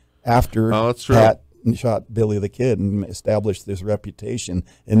 years after Pat shot Billy the Kid and established this reputation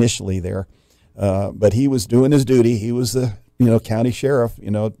initially there, but he was doing his duty. He was the county sheriff,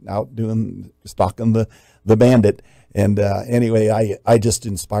 out stalking the bandit. And anyway, I just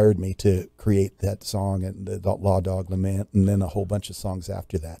inspired me to create that song and the Law Dog Lament, and then a whole bunch of songs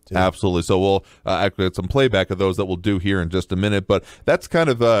after that too. Absolutely. So we'll actually get some playback of those that we'll do here in just a minute. But that's kind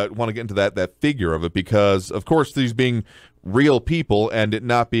of want to get into that figure of it, because of course these being real people and it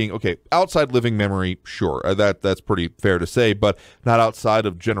not being outside living memory, sure, that's pretty fair to say, but not outside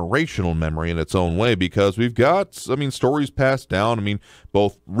of generational memory in its own way, because we've got stories passed down,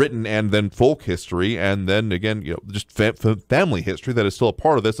 both written and then folk history, and then again just family history that is still a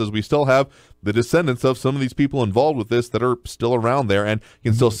part of this, as we still have the descendants of some of these people involved with this that are still around there, and you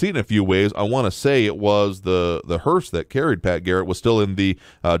can still see it in a few ways. I want to say it was the hearse that carried Pat Garrett was still in the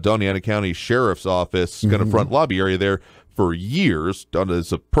Doñana County Sheriff's Office kind of front lobby area there for years.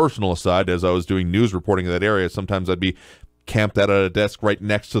 As a personal aside, as I was doing news reporting in that area, sometimes I'd be camped out at a desk right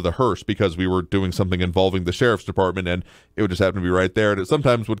next to the hearse because we were doing something involving the sheriff's department, and it would just happen to be right there. And it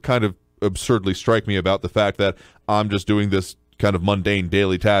sometimes would kind of absurdly strike me about the fact that I'm just doing this kind of mundane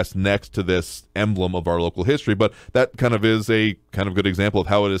daily task next to this emblem of our local history, but that kind of is a kind of good example of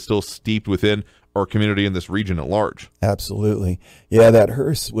how it is still steeped within our community in this region at large. Absolutely. Yeah, that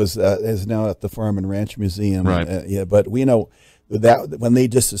hearse is now at the Farm and Ranch Museum. Right. But we know that when they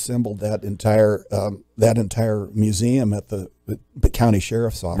disassembled that entire museum at the county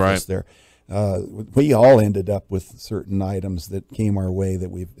sheriff's office there, we all ended up with certain items that came our way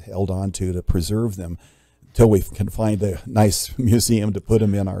that we've held on to preserve them until we can find a nice museum to put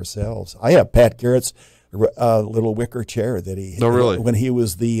them in ourselves. I have Pat Garrett's little wicker chair that he when he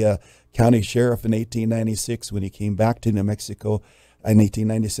was the county sheriff in 1896, when he came back to New Mexico in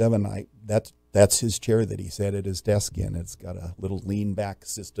 1897. That's his chair that he sat at his desk in. It's got a little lean back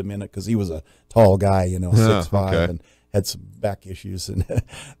system in it because he was a tall guy, 6'5", and had some back issues, and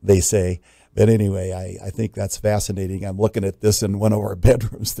they say. But anyway, I think that's fascinating. I'm looking at this in one of our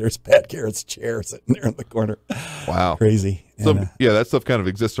bedrooms. There's Pat Garrett's chair sitting there in the corner. Wow. Crazy. So, that stuff kind of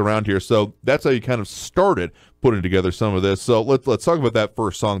exists around here. So that's how you kind of started putting together some of this. So let's talk about that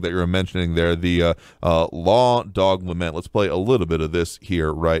first song that you were mentioning there, the Law Dog Lament. Let's play a little bit of this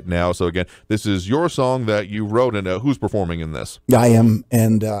here right now. So again, this is your song that you wrote, and who's performing in this? I am,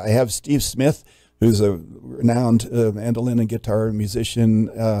 and I have Steve Smith, who's a renowned mandolin and guitar musician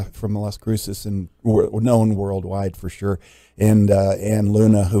from Las Cruces and known worldwide for sure, and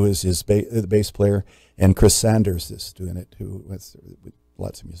Luna, who is the bass player, and Chris Sanders is doing it, who with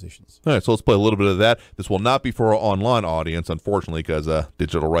lots of musicians. All right, so let's play a little bit of that. This will not be for our online audience, unfortunately, because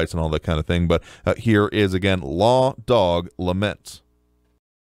digital rights and all that kind of thing, but here is, again, Law Dog Lament.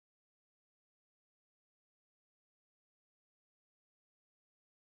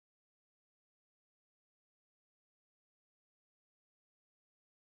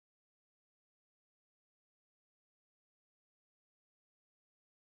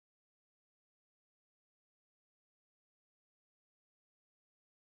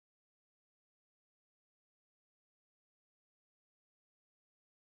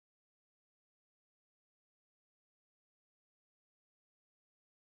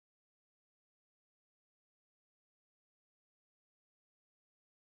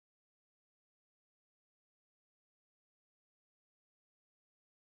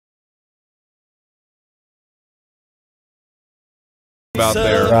 Out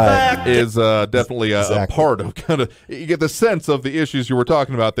there is definitely a part of kind of, you get the sense of the issues you were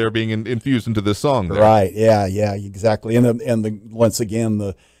talking about there being infused into this song there. Right, yeah, exactly. And once again,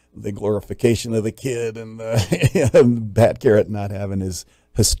 the glorification of the kid and Pat Garrett not having his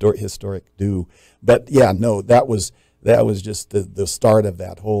historic due. But yeah, no, that was just the start of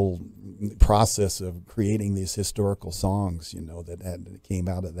that whole process of creating these historical songs, that came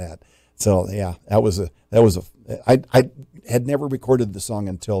out of that. So yeah, I had never recorded the song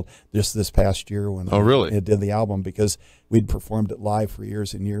until just this past year when I did the album, because we'd performed it live for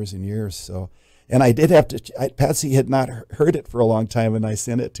years and years and years. So, and I did have to. Patsy had not heard it for a long time, and I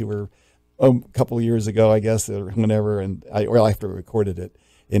sent it to her a couple of years ago, I guess, or whenever, and after I recorded it,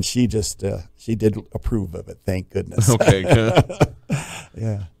 and she just she did approve of it. Thank goodness. Okay, good.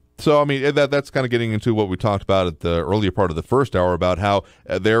 Yeah. So, I mean, that's kind of getting into what we talked about at the earlier part of the first hour about how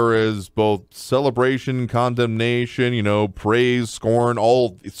there is both celebration, condemnation, praise, scorn,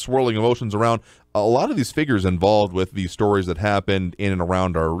 all swirling emotions around a lot of these figures involved with these stories that happened in and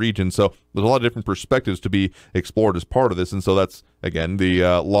around our region. So there's a lot of different perspectives to be explored as part of this. And so that's, again, the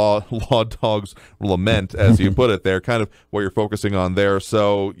law dog's lament, as you put it there, kind of what you're focusing on there.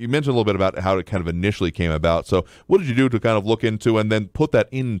 So you mentioned a little bit about how it kind of initially came about. So what did you do to kind of look into and then put that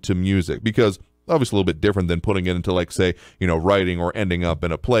into music? Because obviously a little bit different than putting it into, like, say, writing or ending up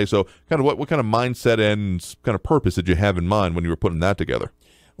in a play. So kind of what kind of mindset and kind of purpose did you have in mind when you were putting that together?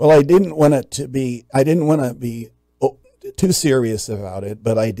 Well, I didn't want to be too serious about it,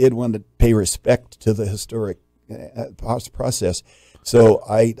 but I did want to pay respect to the historic process. So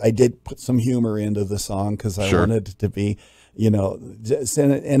I did put some humor into the song, because I wanted it to be, and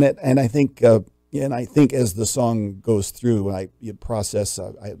I think as the song goes through, you process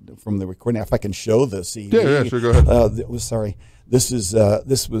from the recording. If I can show the CD. Yeah, sure, go ahead. Sorry, this was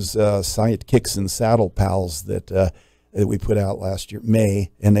Sidekicks and Saddle Pals that we put out last year,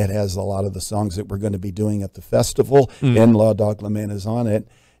 May, and it has a lot of the songs that we're going to be doing at the festival, and Law Dog Lament is on it.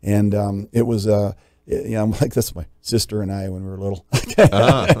 And it was I'm like, that's my sister and I when we were little.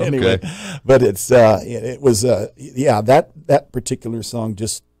 Anyway, but it was that particular song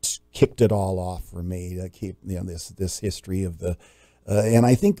just kicked it all off for me to keep this history of the and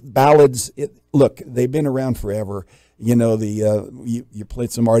I think ballads. Look, they've been around forever. You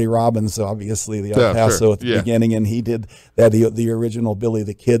played some Marty Robbins, obviously, the El Paso at the beginning, and he did that, the original Billy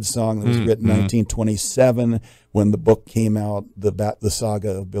the Kid song that was written in 1927 when the book came out, the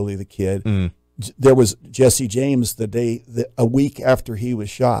saga of Billy the Kid. There was Jesse James a week after he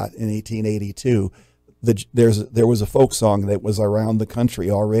was shot in 1882. There was a folk song that was around the country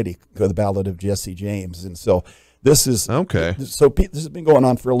already, the Ballad of Jesse James, and so this is okay. So this has been going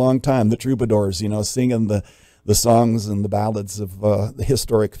on for a long time. The troubadours, singing the songs and the ballads of the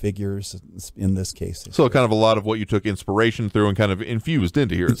historic figures in this case. So kind of a lot of what you took inspiration through and kind of infused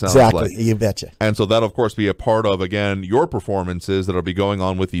into here, it sounds like. Exactly, you betcha. And so that'll, of course, be a part of, again, your performances that'll be going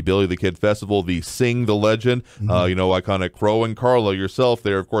on with the Billy the Kid Festival, the Sing the Legend, iconic Crow and Carla, yourself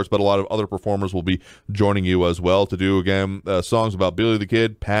there, of course, but a lot of other performers will be joining you as well to do, again, songs about Billy the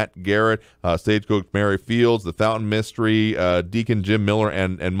Kid, Pat Garrett, Stagecoach Mary Fields, The Fountain Mystery, Deacon Jim Miller,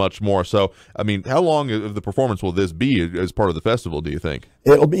 and much more. So, I mean, how long of the performance will this be as part of the festival, do you think?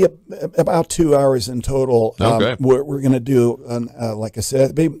 It'll be about 2 hours in total. Okay. We're going to do, like I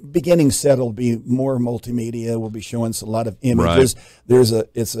said, the beginning set will be more multimedia. We'll be showing us a lot of images. Right.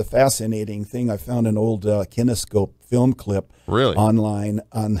 It's a fascinating thing. I found an old kinescope film clip online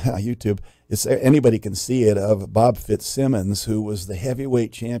on YouTube. Anybody can see it, of Bob Fitzsimmons, who was the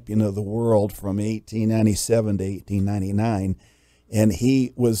heavyweight champion of the world from 1897 to 1899. And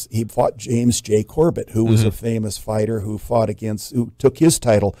he fought James J. Corbett, who was a famous fighter who took his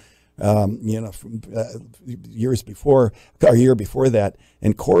title, years before, or a year before that.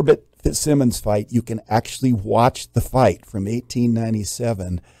 And Corbett Fitzsimmons fight, you can actually watch the fight from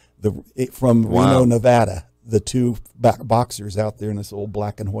 1897, from Reno, Nevada. The two boxers out there in this old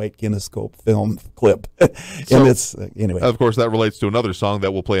black and white kinescope film clip. And it's, anyway. Of course, that relates to another song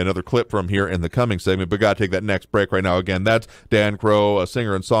that we'll play another clip from here in the coming segment, but got to take that next break right now. Again, that's Dan Crow, a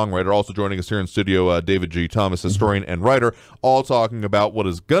singer and songwriter, also joining us here in studio, David G. Thomas, historian and writer, all talking about what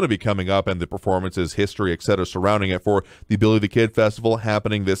is going to be coming up and the performances, history, etc. surrounding it for the Billy the Kid Festival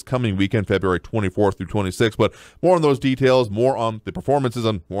happening this coming weekend, February 24th through 26th. But more on those details, more on the performances,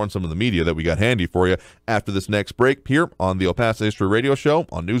 and more on some of the media that we got handy for you after this next break here on the El Paso History Radio Show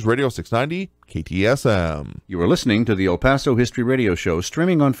on News Radio 690 KTSM. You are listening to the El Paso History Radio Show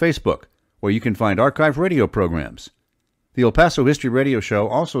streaming on Facebook, where you can find archive radio programs. The El Paso History Radio Show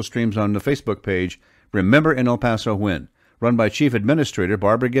also streams on the Facebook page Remember in El Paso When, run by Chief Administrator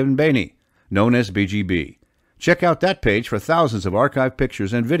Barbara Gibbon-Baney, known as BGB. Check out that page for thousands of archive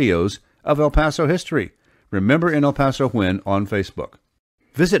pictures and videos of El Paso history. Remember in El Paso When on Facebook.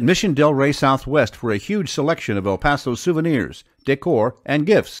 Visit Mission Del Rey Southwest for a huge selection of El Paso souvenirs, decor, and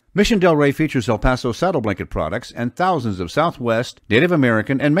gifts. Mission Del Rey features El Paso saddle blanket products and thousands of Southwest, Native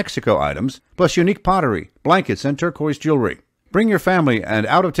American, and Mexico items, plus unique pottery, blankets, and turquoise jewelry. Bring your family and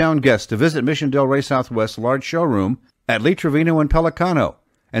out-of-town guests to visit Mission Del Rey Southwest's large showroom at Lee Trevino and Pelicano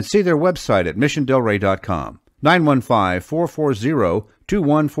and see their website at missiondelray.com.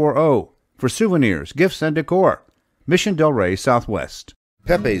 915-440-2140 for souvenirs, gifts, and decor. Mission Del Rey Southwest.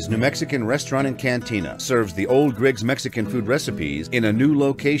 Pepe's New Mexican Restaurant and Cantina serves the old Griggs Mexican food recipes in a new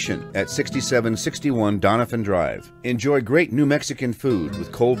location at 6761 Donovan Drive. Enjoy great New Mexican food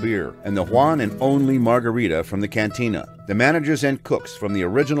with cold beer and the one and only margarita from the cantina. The managers and cooks from the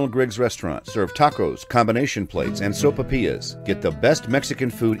original Griggs restaurant serve tacos, combination plates, and sopapillas. Get the best Mexican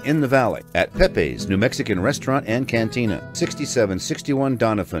food in the valley at Pepe's New Mexican Restaurant and Cantina, 6761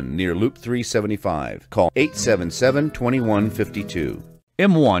 Donovan, near Loop 375. Call 877-2152.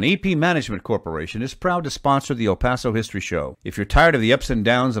 M1 EP Management Corporation is proud to sponsor the El Paso History Show. If you're tired of the ups and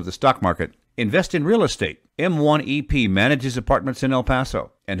downs of the stock market, invest in real estate. M1 EP manages apartments in El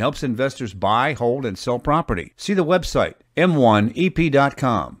Paso and helps investors buy, hold, and sell property. See the website,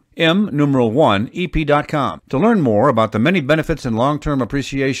 m1ep.com. M1ep.com. To learn more about the many benefits and long-term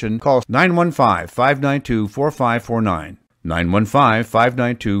appreciation, call 915-592-4549.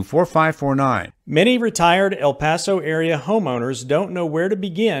 915-592-4549. Many retired El Paso area homeowners don't know where to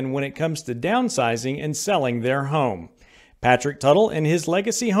begin when it comes to downsizing and selling their home. Patrick Tuttle and his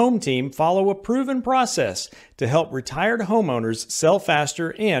Legacy Home team follow a proven process to help retired homeowners sell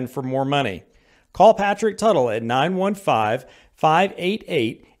faster and for more money. Call Patrick Tuttle at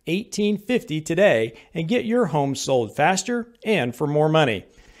 915-588-1850 today and get your home sold faster and for more money.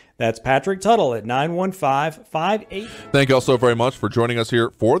 That's Patrick Tuttle at 915-58. Thank you all so very much for joining us here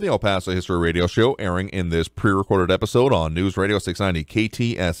for the El Paso History Radio Show, airing in this pre-recorded episode on News Radio 690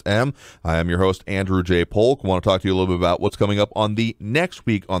 KTSM. I am your host, Andrew J. Polk. I want to talk to you a little bit about what's coming up on the next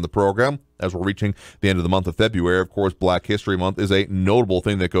week on the program. As we're reaching the end of the month of February, of course, Black History Month is a notable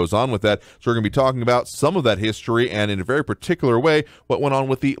thing that goes on with that. So we're going to be talking about some of that history and, in a very particular way, what went on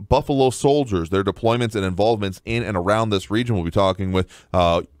with the Buffalo Soldiers, their deployments and involvements in and around this region. We'll be talking with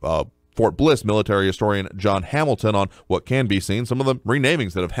Fort Bliss military historian John Hamilton on what can be seen, some of the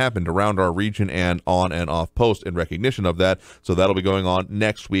renamings that have happened around our region and on and off post in recognition of that. So that'll be going on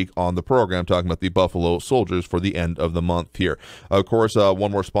next week on the program, talking about the Buffalo Soldiers for the end of the month here. Of course,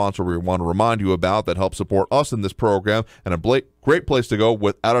 one more sponsor we want to remind you about that helps support us in this program, and a great place to go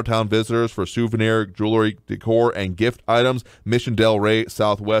with out-of-town visitors for souvenir, jewelry, decor, and gift items. Mission Del Rey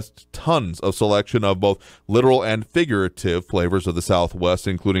Southwest, tons of selection of both literal and figurative flavors of the Southwest,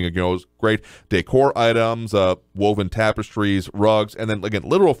 including great decor items, woven tapestries, rugs, and then again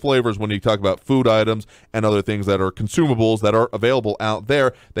literal flavors when you talk about food items and other things that are consumables that are available out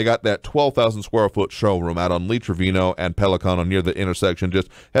there. They got that 12,000 square foot showroom out on Lee Trevino and Pelicano near the intersection. Just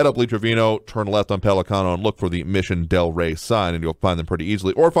head up Lee Trevino, turn left on Pelicano, and look for the Mission Del Rey sign, and you'll find them pretty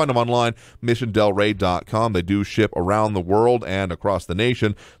easily, or find them online, missiondelray.com. They do ship around the world and across the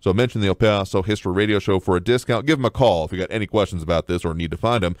nation. So mention the El Paso History Radio Show for a discount. Give them a call if you got any questions about this or need to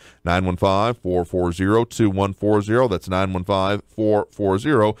find them. 915-440-2140. That's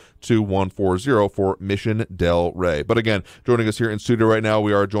 915-440-2140 for Mission Del Rey. But again, joining us here in studio right now,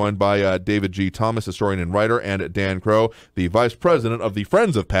 we are joined by David G. Thomas, historian and writer, and Dan Crow, the vice president of the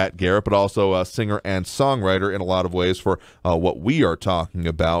Friends of Pat Garrett, but also a singer and songwriter in a lot of ways for what we are talking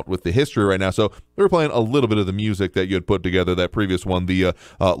about with the history right now. So we were playing a little bit of the music that you had put together, that previous one, the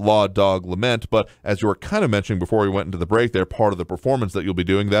Law Dog Lament. But as you were kind of mentioning before we went into the break there, part of the performance that you'll be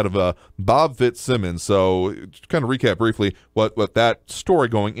doing, that of Bob Fitzsimmons. So just kind of recap briefly what that story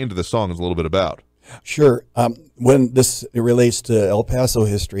going into the song is a little bit about. Sure. When this relates to El Paso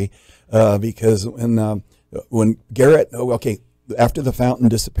history, because when Garrett, after the Fountain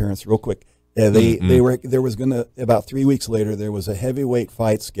disappearance, real quick, there was going to, about 3 weeks later, there was a heavyweight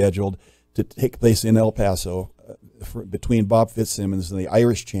fight scheduled to take place in El Paso between Bob Fitzsimmons and the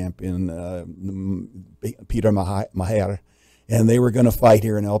Irish champion, Peter Maher, and they were going to fight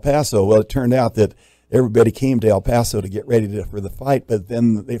here in El Paso. Well, it turned out that everybody came to El Paso to get ready for the fight, but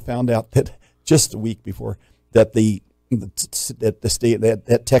then they found out that just a week before that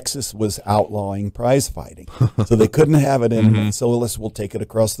that Texas was outlawing prize fighting, so they couldn't have it in. So we'll take it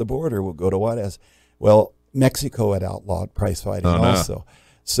across the border. We'll go to Juarez. Well, Mexico had outlawed prize fighting also.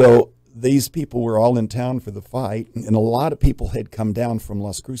 So these people were all in town for the fight, and a lot of people had come down from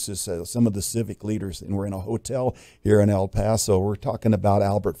Las Cruces, some of the civic leaders, and were in a hotel here in El Paso. We're talking about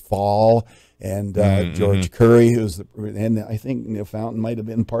Albert Fall and George Curry, and I think Fountain might have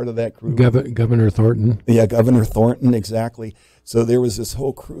been part of that crew. Governor Thornton. Yeah, Governor Thornton, exactly. So there was this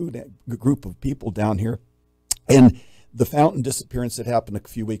whole group of people down here, and the Fountain disappearance had happened a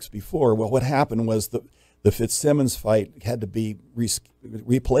few weeks before. Well, what happened was the Fitzsimmons fight had to be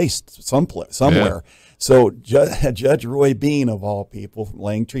replaced somewhere. Yeah. So Judge Roy Bean, of all people, from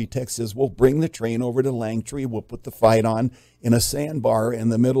Langtree, Texas, will bring the train over to Langtree. We'll put the fight on in a sandbar in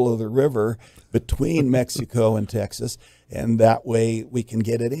the middle of the river between Mexico and Texas, and that way we can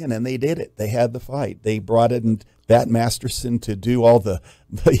get it in. And they did it. They had the fight. They brought in Bat Masterson to do all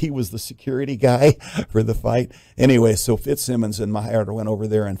he was the security guy for the fight. Anyway, so Fitzsimmons and Meyer went over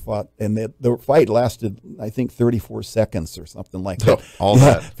there and fought, and the fight lasted, I think, 34 seconds or something like that.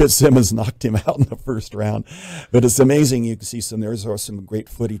 That. Fitzsimmons knocked him out in the first round. But it's amazing. You can see there's some great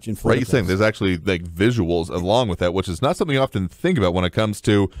footage and Right, you're saying there's actually like visuals along with that, which is not something you often think about when it comes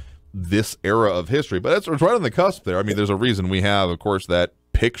to this era of history. But it's right on the cusp there. I mean, there's a reason we have, of course, that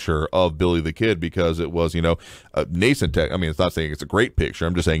picture of Billy the Kid, because it was, a nascent tech. I mean, it's not saying it's a great picture.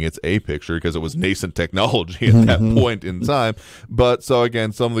 I'm just saying it's a picture because it was nascent technology at that point in time. But so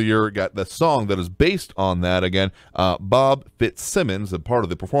again, some of you got the song that is based on that. Again, Bob Fitzsimmons, a part of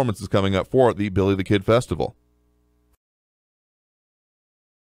the performance is coming up for the Billy the Kid Festival.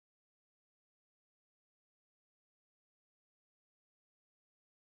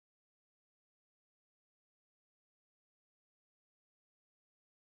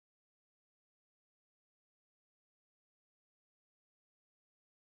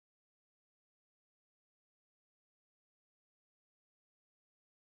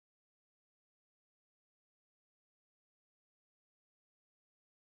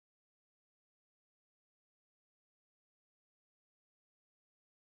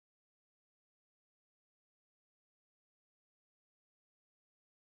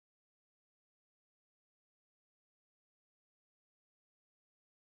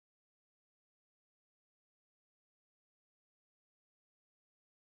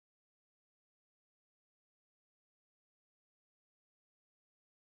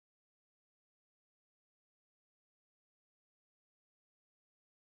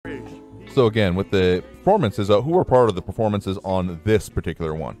 So again, with the performances, who were part of the performances on this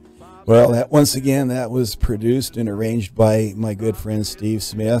particular one? Well, once again, that was produced and arranged by my good friend Steve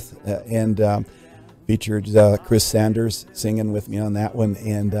Smith, and featured Chris Sanders singing with me on that one,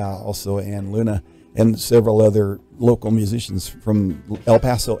 and also Ann Luna, and several other local musicians from El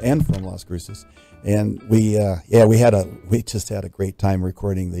Paso and from Las Cruces. And we just had a great time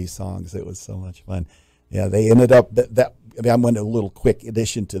recording these songs. It was so much fun. Yeah, they ended up I'm going to a little quick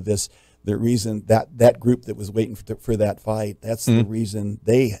addition to this. The reason that group that was waiting for that fight, that's the reason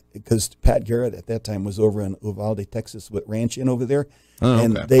because Pat Garrett at that time was over in Uvalde, Texas, with ranching over there,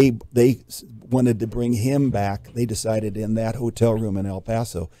 and they wanted to bring him back. They decided in that hotel room in El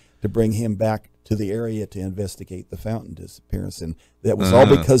Paso to bring him back to the area to investigate the fountain disappearance, and that was all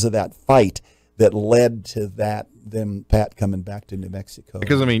because of that fight that led to them Pat coming back to New Mexico.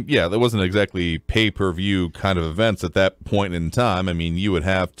 Because, I mean, yeah, there wasn't exactly pay-per-view kind of events at that point in time. I mean, you would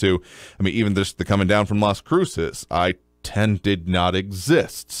have to, even just the coming down from Las Cruces, I-10 did not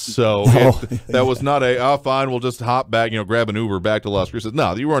exist. So that was not fine, we'll just hop back, grab an Uber back to Las Cruces.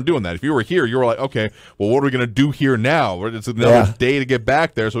 No, you weren't doing that. If you were here, you were like, okay, well, what are we going to do here now? It's another day to get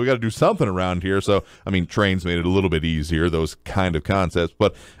back there, so we got to do something around here. So, trains made it a little bit easier, those kind of concepts.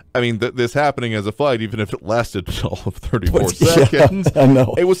 But this happening as a fight, even if it lasted all of 34 seconds, I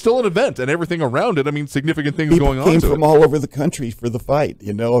know. It was still an event, and everything around it, significant things People going on. Came from all over the country for the fight,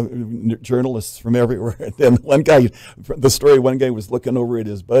 journalists from everywhere. And then one guy was looking over at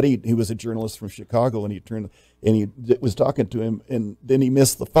his buddy. He was a journalist from Chicago, and he was talking to him, and then he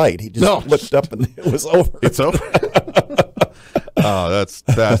missed the fight. He just looked up, and it was over. It's over. Oh, that's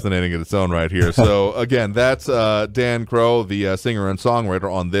fascinating in its own right here. So, again, that's Dan Crow, the singer and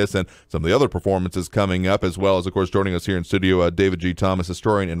songwriter on this, and some of the other performances coming up, as well as, of course, joining us here in studio, David G. Thomas,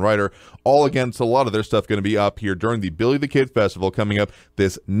 historian and writer. All, again, so a lot of their stuff going to be up here during the Billy the Kid Festival coming up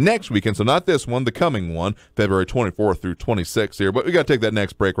this next weekend. So not this one, the coming one, February 24th through 26th here. But we got to take that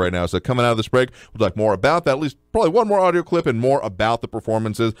next break right now. So coming out of this break, we'll talk more about that, at least probably one more audio clip and more about the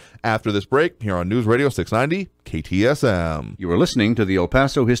performances after this break here on News Radio 690 KTSM. You are listening to the El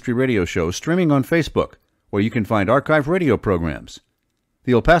Paso History Radio Show, streaming on Facebook, where you can find archive radio programs.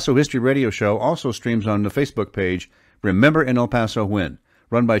 The El Paso History Radio Show also streams on the Facebook page Remember in El Paso When,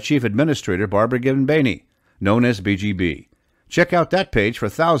 run by Chief Administrator Barbara Gibbon-Bainey, known as BGB. Check out that page for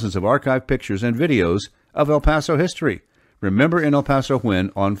thousands of archive pictures and videos of El Paso history. Remember in El Paso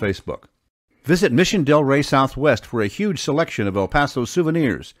When on Facebook. Visit Mission Del Rey Southwest for a huge selection of El Paso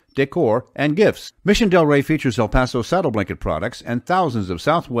souvenirs, decor, and gifts. Mission Del Rey features El Paso saddle blanket products and thousands of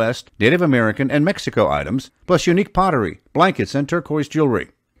Southwest, Native American, and Mexico items, plus unique pottery, blankets, and turquoise jewelry.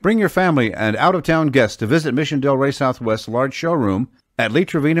 Bring your family and out-of-town guests to visit Mission Del Rey Southwest's large showroom at Lee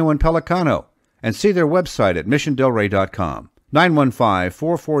Trevino and Pelicano, and see their website at missiondelrey.com.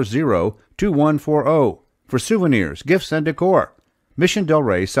 915-440-2140 for souvenirs, gifts, and decor. Mission Del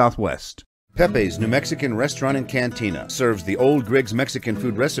Rey Southwest. Pepe's New Mexican Restaurant and Cantina serves the old Griggs Mexican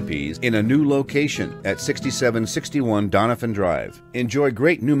food recipes in a new location at 6761 Donovan Drive. Enjoy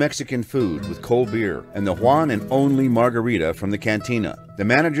great New Mexican food with cold beer and the one and only margarita from the cantina. The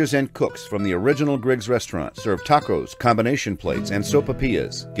managers and cooks from the original Griggs restaurant serve tacos, combination plates, and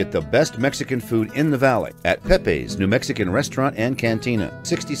sopapillas. Get the best Mexican food in the valley at Pepe's New Mexican Restaurant and Cantina,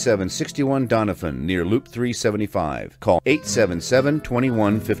 6761 Donovan, near Loop 375. Call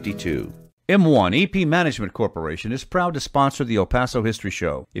 877-2152. M1 EP Management Corporation is proud to sponsor the El Paso History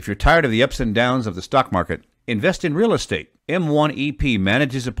Show. If you're tired of the ups and downs of the stock market, invest in real estate. M1 EP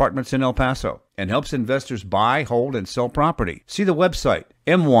manages apartments in El Paso and helps investors buy, hold, and sell property. See the website,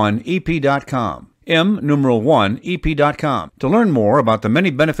 m1ep.com. M1ep.com. To learn more about the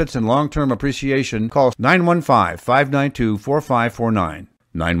many benefits and long-term appreciation, call 915-592-4549.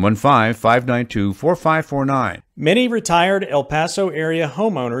 915-592-4549. Many retired El Paso area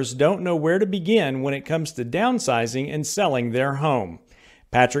homeowners don't know where to begin when it comes to downsizing and selling their home.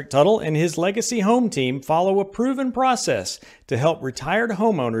 Patrick Tuttle and his Legacy Home team follow a proven process to help retired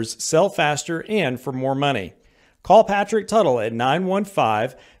homeowners sell faster and for more money. Call Patrick Tuttle at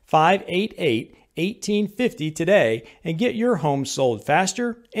 915-588-1850 today and get your home sold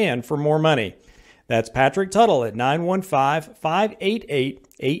faster and for more money. That's Patrick Tuttle at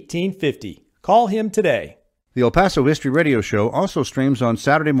 915-588-1850. Call him today. The El Paso History Radio Show also streams on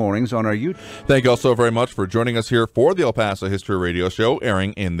Saturday mornings on our YouTube. Thank you all so very much for joining us here for the El Paso History Radio Show,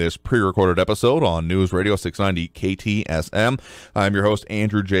 airing in this pre-recorded episode on News Radio 690 KTSM. I'm your host,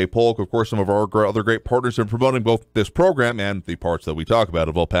 Andrew J. Polk. Of course, some of our other great partners in promoting both this program and the parts that we talk about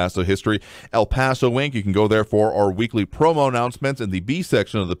of El Paso history. El Paso Inc. You can go there for our weekly promo announcements in the B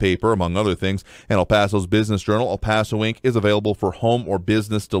section of the paper, among other things. And El Paso's business journal, El Paso Inc., is available for home or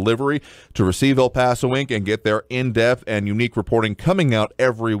business delivery. To receive El Paso Inc. and get their in-depth and unique reporting coming out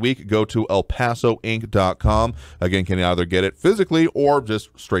every week, go to elpasoinc.com. Again, can either get it physically or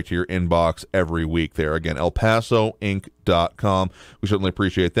just straight to your inbox every week there. Again, elpasoinc.com. We certainly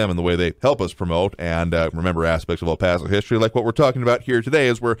appreciate them and the way they help us promote and remember aspects of El Paso history like what we're talking about here today,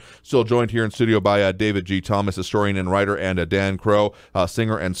 as we're still joined here in studio by David G. Thomas, historian and writer, and Dan Crow,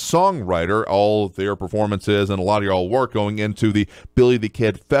 singer and songwriter. All of their performances and a lot of y'all work going into the Billy the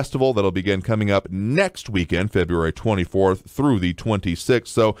Kid Festival that'll begin coming up next weekend, February 24th through the 26th.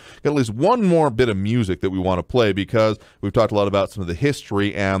 So got at least one more bit of music that we want to play, because we've talked a lot about some of the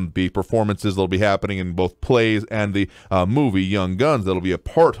history and the performances that'll be happening in both plays and the movie Young Guns that'll be a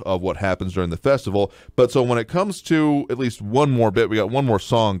part of what happens during the festival. But so when it comes to at least one more bit, we got one more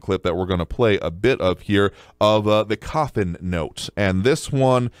song clip that we're going to play a bit of here of the Coffin Note. And this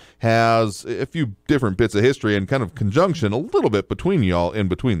one has a few different bits of history and kind of conjunction a little bit between y'all in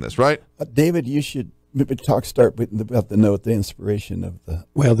between this, right? David, you should start about the note, the inspiration of the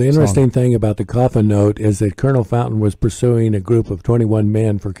Well, the interesting thing about the Coffin Note is that Colonel Fountain was pursuing a group of 21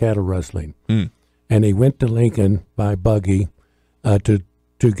 men for cattle rustling. And he went to Lincoln by buggy to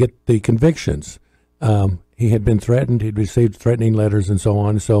get the convictions. He had been threatened. He'd received threatening letters and so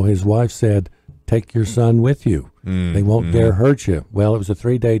on. So his wife said, take your son with you. They won't dare hurt you. Well, it was a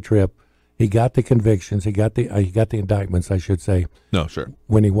 3-day trip. He got the convictions. He got the indictments, I should say. No, sure.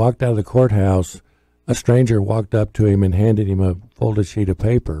 When he walked out of the courthouse, a stranger walked up to him and handed him a folded sheet of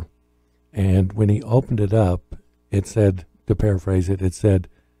paper. And when he opened it up, it said, to paraphrase it, it said,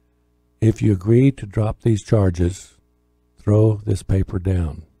 if you agree to drop these charges, throw this paper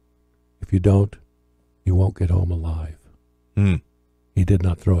down. If you don't, you won't get home alive. He did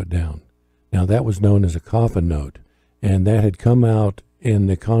not throw it down. Now, that was known as a Coffin Note, and that had come out in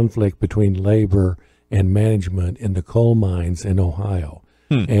the conflict between labor and management in the coal mines in Ohio.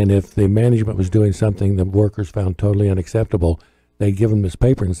 And if the management was doing something the workers found totally unacceptable, they'd give them this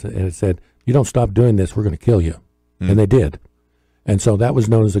paper and it said, you don't stop doing this, we're going to kill you. And they did. And so that was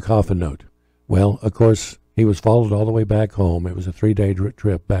known as a Coffin Note. Well, of course, he was followed all the way back home. It was a 3-day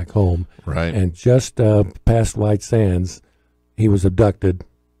trip back home. Right. And just past White Sands, he was abducted.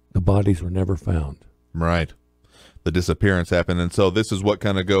 The bodies were never found. Right. The disappearance happened, and so this is what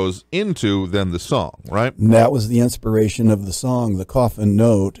kind of goes into then the song, right? And that was the inspiration of the song, the Coffin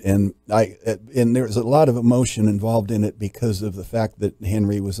Note, and there was a lot of emotion involved in it because of the fact that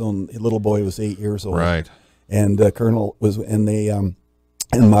Henry was little boy was 8 years old, right? And Colonel was, and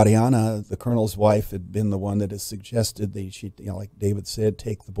Mariana, the Colonel's wife, had been the one that has suggested she, like David said,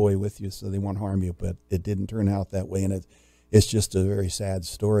 take the boy with you so they won't harm you, but it didn't turn out that way, and it's just a very sad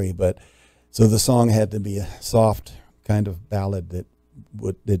story, but. So the song had to be a soft kind of ballad that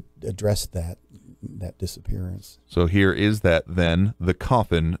addressed that. that disappearance. So here is that then, the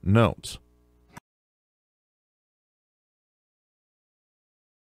coffin notes.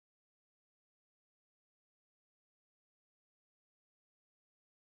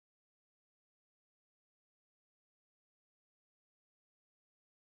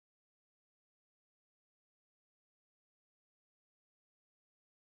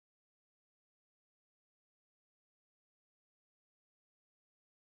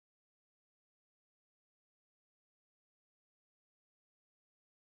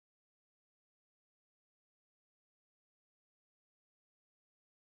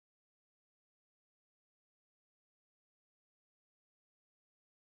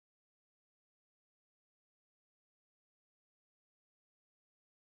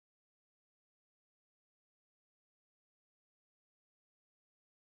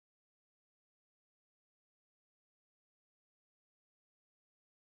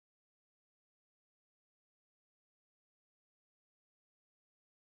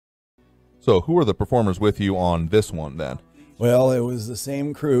 So who are the performers with you on this one then? Well, it was the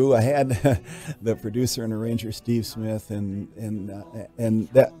same crew. I had the producer and arranger Steve Smith, and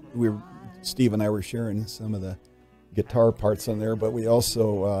that Steve and I were sharing some of the guitar parts on there, but we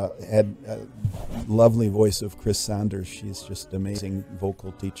also had a lovely voice of Chris Saunders. She's just an amazing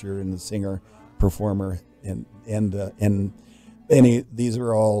vocal teacher and the singer performer, and these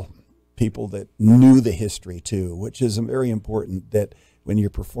are all people that knew the history too, which is very important, that when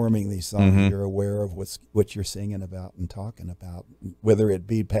you're performing these songs, you're aware of what you're singing about and talking about, whether it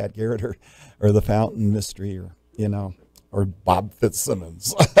be Pat Garrett or the Fountain Mystery, or or Bob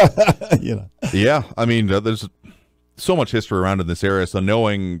Fitzsimmons. Yeah, I mean, there's so much history around in this area, so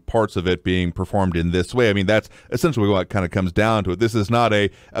knowing parts of it being performed in this way, I mean, that's essentially what kind of comes down to it. This is not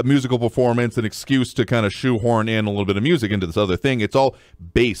a musical performance, an excuse to kind of shoehorn in a little bit of music into this other thing. It's all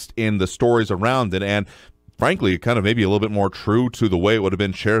based in the stories around it, and frankly, kind of maybe a little bit more true to the way it would have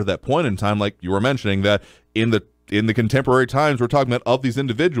been shared at that point in time, like you were mentioning, that in the contemporary times we're talking about of these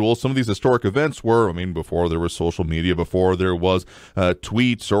individuals, some of these historic events were, I mean, before there was social media, before there was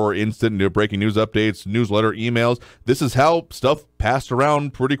tweets or instant breaking news updates, newsletter, emails. This is how stuff passed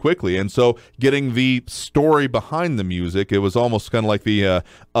around pretty quickly, and so getting the story behind the music, it was almost kind of like the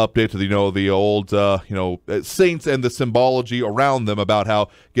update to the old saints and the symbology around them, about how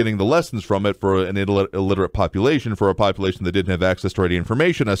getting the lessons from it for an illiterate population, for a population that didn't have access to ready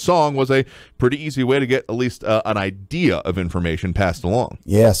information. A song was a pretty easy way to get at least an idea of information passed along.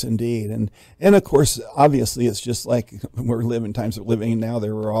 Yes, indeed, and of course, obviously, it's just like we're living times we're living in now.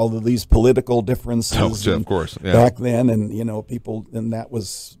 There were all of these political differences, of course, yeah. back then, and people. And that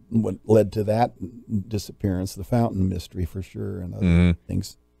was what led to that disappearance, the Fountain Mystery for sure, and other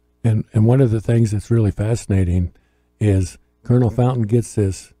things. And one of the things that's really fascinating is Colonel Fountain gets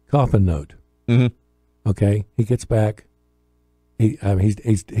this coffin note. Okay, he gets back. He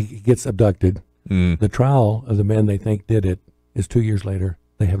gets abducted. The trial of the men they think did it is 2 years later.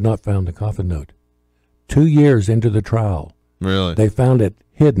 They have not found the coffin note. 2 years into the trial, really, they found it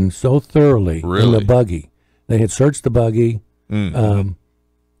hidden so thoroughly in the buggy. They had searched the buggy.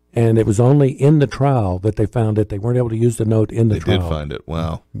 And it was only in the trial that they found it. They weren't able to use the note in the trial. They did find it.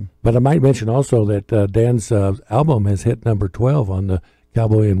 Wow. But I might mention also that Dan's album has hit number 12 on the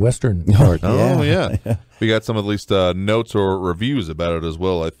Cowboy and Western chart. Oh, yeah. We got some at least notes or reviews about it as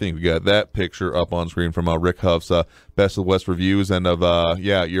well, I think. We got that picture up on screen from Rick Huff's Best of the West reviews, and of,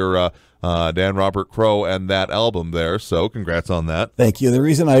 your Dan Robert Crow and that album there. So congrats on that. Thank you. The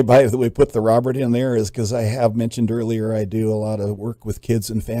reason we put the Robert in there is because I have mentioned earlier I do a lot of work with kids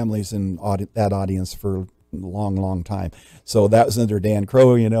and families and that audience for a long time. So that was under Dan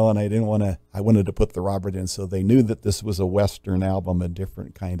Crow, and I wanted to put the Robert in so they knew that this was a Western album, a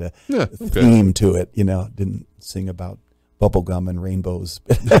different kind of theme to it. Didn't sing about bubblegum and rainbows.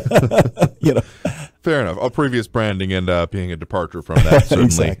 Fair enough. A previous branding and being a departure from that, certainly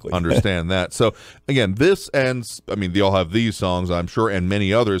exactly. Understand that. So again, this and they all have these songs, I'm sure, and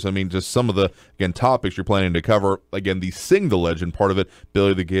many others. Just some of the topics you're planning to cover. Again, the Sing the Legend part of it: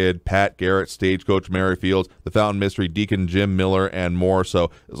 Billy the Kid, Pat Garrett, Stagecoach Mary Fields, the Fountain Mystery, Deacon Jim Miller, and more. So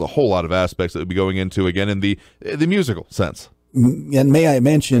there's a whole lot of aspects that we'll be going into again in the musical sense. And may I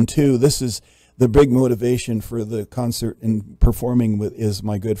mention too, this is the big motivation for the concert and performing with is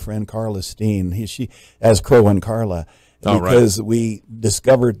my good friend Carla Steen. She as Crow and Carla, because we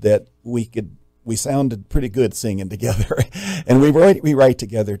discovered that we sounded pretty good singing together, and we write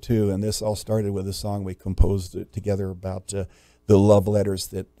together too. And this all started with a song we composed together about the love letters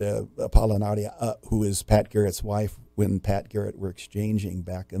that Apollinaria, who is Pat Garrett's wife, when Pat Garrett were exchanging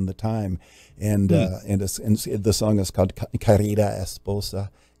back in the time, and the song is called Querida Esposa.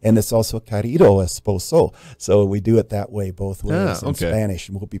 and it's also querido esposo. So we do it that way both ways in okay. Spanish,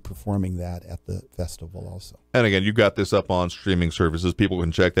 and we'll be performing that at the festival also. And again, you've got this up on streaming services. People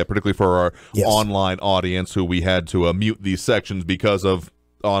can check that, particularly for our online audience who we had to mute these sections because of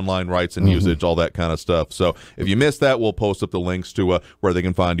online rights and usage, all that kind of stuff. So if you missed that, we'll post up the links to where they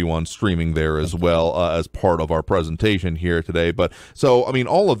can find you on streaming there as well as part of our presentation here today. But so, I mean,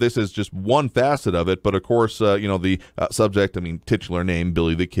 all of this is just one facet of it. But of course, the subject, titular name,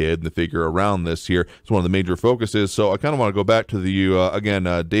 Billy the Kid, and the figure around this here is one of the major focuses. So I kind of want to go back to the, again,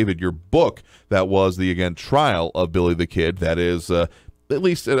 David, your book that was the, again, trial of Billy the Kid. That is, at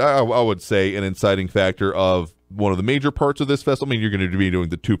least I would say, an inciting factor of one of the major parts of this festival. You're going to be doing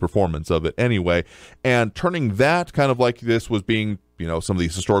the 2 performance of it anyway, and turning that kind of like this was being, some of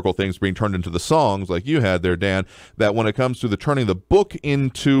these historical things being turned into the songs like you had there, Dan, that when it comes to the turning the book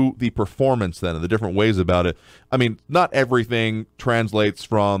into the performance then and the different ways about it, not everything translates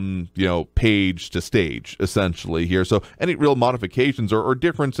from, page to stage essentially here. So any real modifications or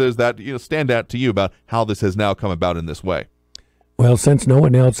differences that, stand out to you about how this has now come about in this way? Well, since no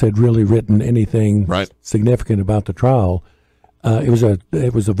one else had really written anything significant about the trial, it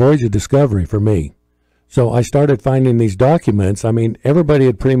was a voyage of discovery for me. So I started finding these documents. Everybody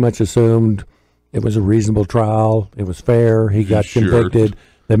had pretty much assumed it was a reasonable trial. It was fair. He got convicted.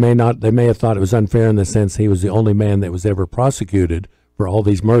 They may have thought it was unfair in the sense he was the only man that was ever prosecuted for all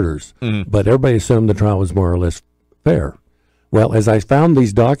these murders. But everybody assumed the trial was more or less fair. Well, as I found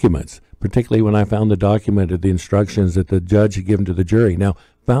these documents, particularly when I found the document of the instructions that the judge had given to the jury. Now,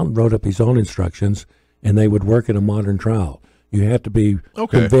 Fountain wrote up his own instructions, and they would work in a modern trial. You have to be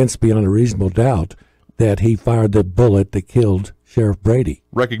convinced beyond a reasonable doubt that he fired the bullet that killed Sheriff Brady.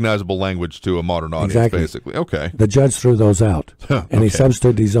 Recognizable language to a modern audience, basically. Okay. The judge threw those out, and he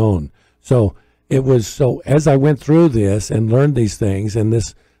substituted his own. So as I went through this and learned these things, and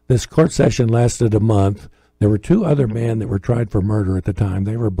this court session lasted a month. There were 2 other men that were tried for murder at the time.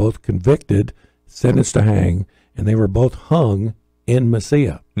 They were both convicted, sentenced to hang, and they were both hung in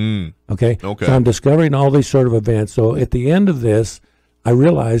Mesilla. Okay? So I'm discovering all these sort of events. So at the end of this, I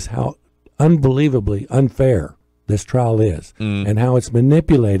realized how unbelievably unfair this trial is and how it's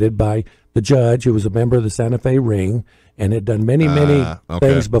manipulated by the judge who was a member of the Santa Fe Ring and had done many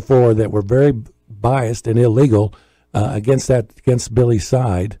things before that were very biased and illegal against Billy's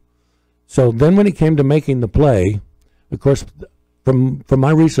side. So then when it came to making the play, of course, from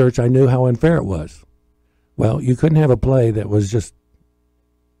my research, I knew how unfair it was. Well, you couldn't have a play that was just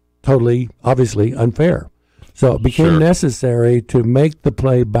totally, obviously unfair. So it became necessary to make the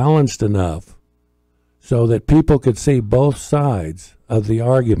play balanced enough so that people could see both sides of the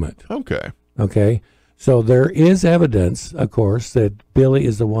argument. Okay. So there is evidence, of course, that Billy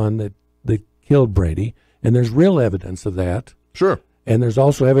is the one that killed Brady, and there's real evidence of that. And there's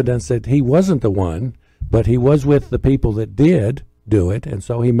also evidence that he wasn't the one, but he was with the people that did do it, and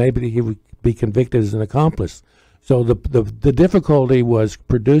so he would be convicted as an accomplice. So the difficulty was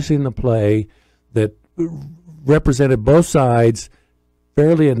producing the play that represented both sides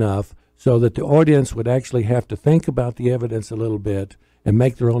fairly enough so that the audience would actually have to think about the evidence a little bit and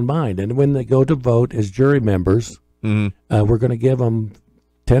make their own mind. And when they go to vote as jury members, we're going to give them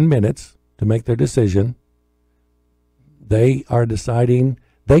 10 minutes to make their decision. They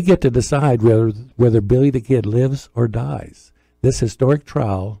get to decide whether Billy the Kid lives or dies. This historic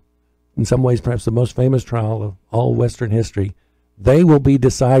trial, in some ways perhaps the most famous trial of all Western history, they will be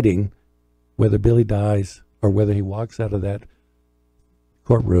deciding whether Billy dies or whether he walks out of that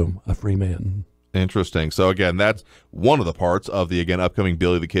courtroom a free man. Interesting. So again, that's one of the parts of the, again, upcoming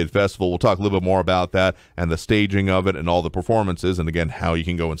Billy the Kid Festival. We'll talk a little bit more about that and the staging of it and all the performances and, again, how you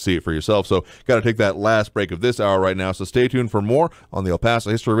can go and see it for yourself. So got to take that last break of this hour right now. So stay tuned for more on the El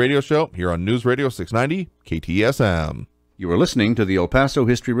Paso History Radio Show here on News Radio 690 KTSM. You are listening to the El Paso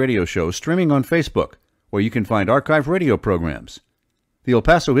History Radio Show streaming on Facebook, where you can find archive radio programs. The El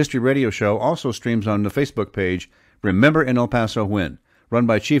Paso History Radio Show also streams on the Facebook page Remember in El Paso When, run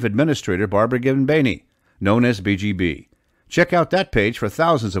by Chief Administrator Barbara Gibbon-Bainey, known as BGB. Check out that page for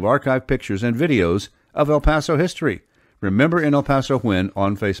thousands of archived pictures and videos of El Paso history. Remember in El Paso When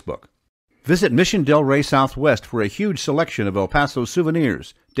on Facebook. Visit Mission Del Rey Southwest for a huge selection of El Paso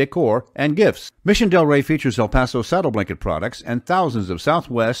souvenirs, decor, and gifts. Mission Del Rey features El Paso saddle blanket products and thousands of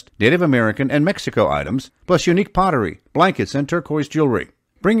Southwest, Native American, and Mexico items, plus unique pottery, blankets, and turquoise jewelry.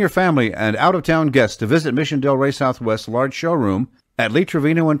 Bring your family and out-of-town guests to visit Mission Del Rey Southwest's large showroom at Lee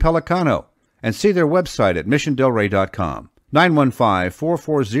Trevino and Pelicano, and see their website at missiondelrey.com.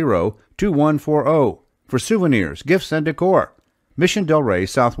 915-440-2140 for souvenirs, gifts, and decor. Mission Del Rey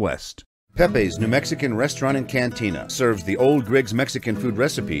Southwest. Pepe's New Mexican Restaurant and Cantina serves the old Griggs Mexican food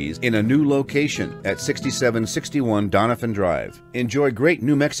recipes in a new location at 6761 Donovan Drive. Enjoy great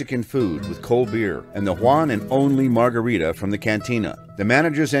New Mexican food with cold beer and the one and only margarita from the cantina. The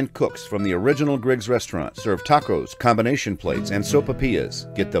managers and cooks from the original Griggs restaurant serve tacos, combination plates, and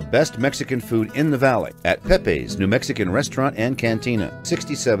sopapillas. Get the best Mexican food in the valley at Pepe's New Mexican Restaurant and Cantina,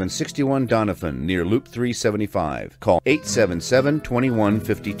 6761 Donovan, near Loop 375. Call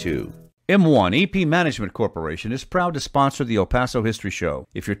 877-2152. M1 EP Management Corporation is proud to sponsor the El Paso History Show.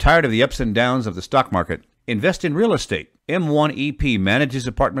 If you're tired of the ups and downs of the stock market, invest in real estate. M1 EP manages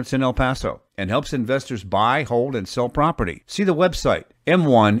apartments in El Paso and helps investors buy, hold, and sell property. See the website,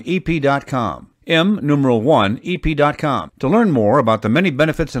 m1ep.com. M1ep.com. To learn more about the many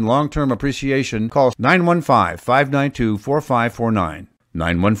benefits and long-term appreciation, call 915-592-4549.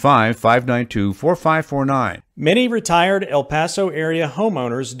 915-592-4549. Many retired El Paso area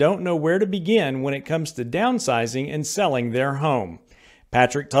homeowners don't know where to begin when it comes to downsizing and selling their home.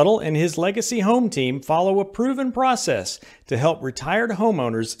 Patrick Tuttle and his Legacy Home team follow a proven process to help retired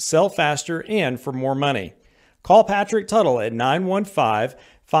homeowners sell faster and for more money. Call Patrick Tuttle at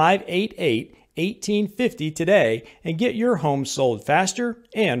 915-588-1850 today and get your home sold faster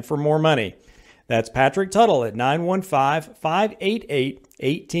and for more money. That's Patrick Tuttle at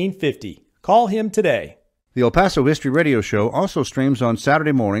 915-588-1850. Call him today. The El Paso History Radio Show also streams on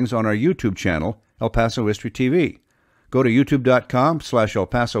Saturday mornings on our YouTube channel, El Paso History TV. Go to youtube.com/El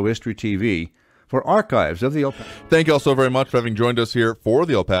Paso History TV for archives of the El Paso. Thank you all so very much for having joined us here for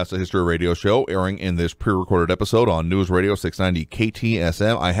the El Paso History Radio Show, airing in this pre-recorded episode on News Radio 690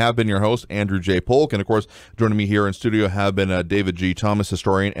 KTSM. I have been your host, Andrew J. Polk, and of course, joining me here in studio have been David G. Thomas,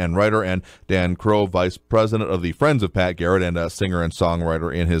 historian and writer, and Dan Crow, vice president of the Friends of Pat Garrett, and a singer and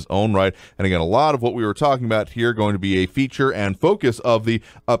songwriter in his own right. And again, a lot of what we were talking about here going to be a feature and focus of the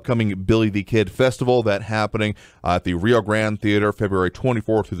upcoming Billy the Kid Festival that's happening at the Rio Grande Theater, February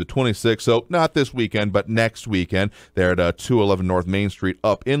 24th through the 26th. So not this weekend, but next weekend. They're at 211 North Main Street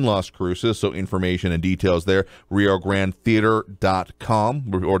up in Las Cruces. So information and details there,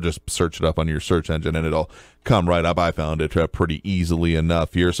 riograndetheater.com, or just search it up on your search engine and it'll come right up. I found it pretty easily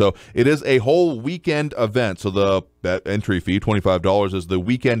enough here. So it is a whole weekend event. So that entry fee, $25, is the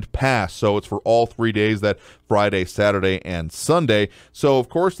weekend pass. So it's for all 3 days, that Friday, Saturday, and Sunday. So of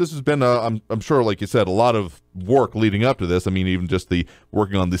course, this has been, I'm sure, like you said, a lot of work leading up to this. I mean, even just the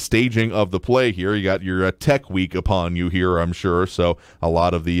working on the staging of the play here. You got your tech week upon you here, I'm sure. So a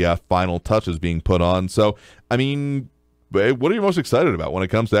lot of the final touches being put on. So, I mean, what are you most excited about when it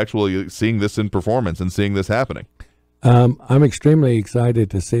comes to actually seeing this in performance and seeing this happening? I'm extremely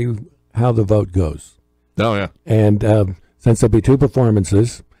excited to see how the vote goes. Oh, yeah. And since there'll be two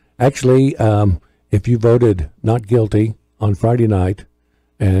performances, actually, if you voted not guilty on Friday night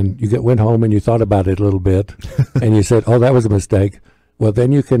and you went home and you thought about it a little bit and you said, oh, that was a mistake, well,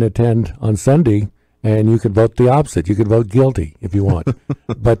 then you can attend on Sunday and you can vote the opposite. You can vote guilty if you want.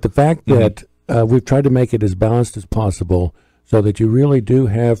 But the fact that we've tried to make it as balanced as possible so that you really do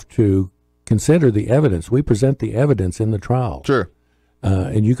have to consider the evidence. We present the evidence in the trial. Sure.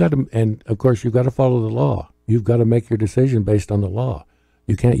 And you got to, and of course, you've got to follow the law. You've got to make your decision based on the law.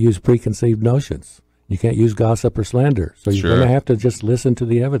 You can't use preconceived notions. You can't use gossip or slander. So you're going to have to just listen to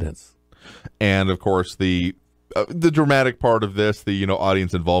the evidence. And of course, the dramatic part of this, the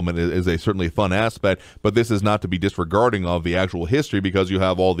audience involvement is a certainly fun aspect, but this is not to be disregarding of the actual history, because you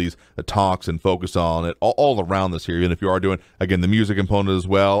have all these talks and focus on it all around this here. Even if you are doing, again, the music component as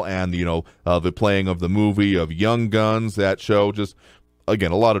well, and the playing of the movie of Young Guns, that show, just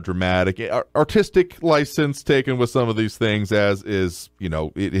again, a lot of dramatic, artistic license taken with some of these things, as is,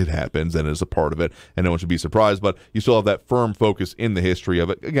 it happens and is a part of it, and no one should be surprised, but you still have that firm focus in the history of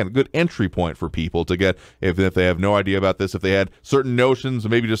it. Again, a good entry point for people to get, if they have no idea about this, if they had certain notions,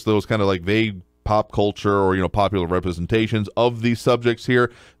 maybe just those kind of like vague pop culture or popular representations of these subjects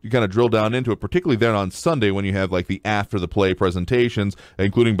here, you kind of drill down into it, particularly then on Sunday when you have like the after the play presentations,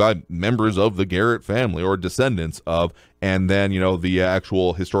 including by members of the Garrett family or descendants of, and then the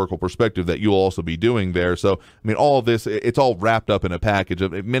actual historical perspective that you'll also be doing there. So I mean, all of this, it's all wrapped up in a package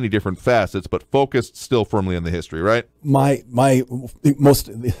of many different facets, but focused still firmly on the history, right?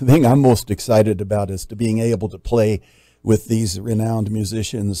 The thing I'm most excited about is to being able to play with these renowned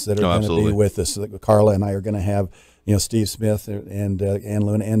musicians that are going to be with us. Carla and I are going to have, Steve Smith and Ann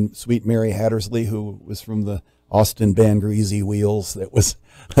Luna and Sweet Mary Hattersley, who was from the Austin band Greasy Wheels, that was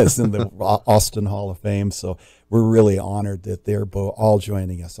in the Austin Hall of Fame. So we're really honored that they're all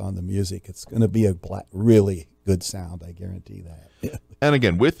joining us on the music. It's going to be a really good sound. I guarantee that. And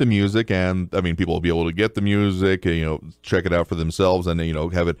again, with the music, and I mean, people will be able to get the music, check it out for themselves, and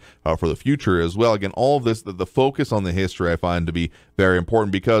have it for the future as well. Again, all of this, the focus on the history, I find to be very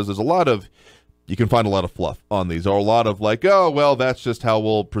important, because there's you can find a lot of fluff on these, or a lot of like, oh, well, that's just how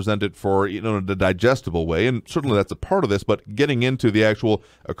we'll present it for, the digestible way. And certainly that's a part of this, but getting into the actual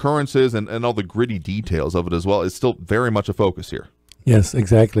occurrences and all the gritty details of it as well is still very much a focus here. Yes,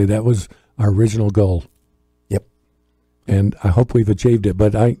 exactly. That was our original goal. Yep. And I hope we've achieved it.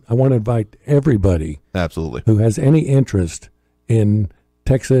 But I want to invite everybody Absolutely who has any interest in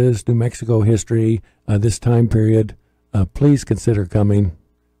Texas, New Mexico history, this time period, please consider coming.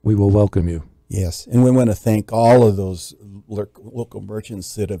 We will welcome you. Yes, and we want to thank all of those local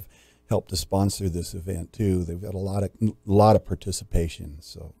merchants that have helped to sponsor this event too. They've got a lot of participation,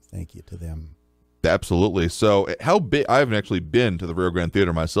 so thank you to them. Absolutely. So how big? I haven't actually been to the Rio Grande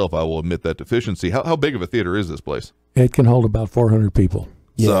Theater myself. I will admit that deficiency. How big of a theater is this place? It can hold about 400 people.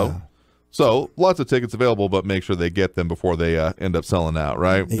 Yeah. So lots of tickets available, but make sure they get them before they end up selling out,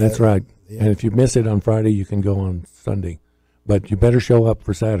 right? Yeah. That's right. Yeah. And if you miss it on Friday, you can go on Sunday. But you better show up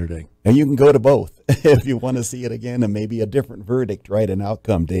for Saturday. And you can go to both if you want to see it again, and maybe a different verdict, right? An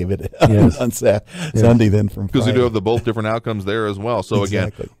outcome, David, Yes. on Sunday then from Friday. Because we do have the both different outcomes there as well. So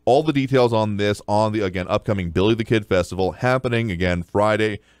Exactly. again, all the details on this on the upcoming Billy the Kid Festival happening again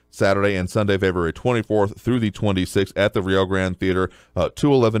Friday, Saturday, and Sunday, February 24th through the 26th at the Rio Grande Theater,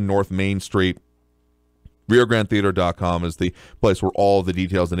 211 North Main Street. RioGrandeTheater.com is the place where all the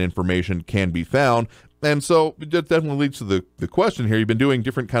details and information can be found. And so it definitely leads to the question here. You've been doing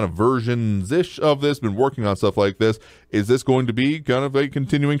different kind of versions-ish of this, been working on stuff like this. Is this going to be kind of a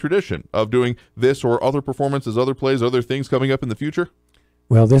continuing tradition of doing this or other performances, other plays, other ththings coming up in the future?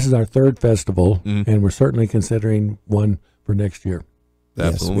 Well, this is our third festival, and we're certainly considering one for next year.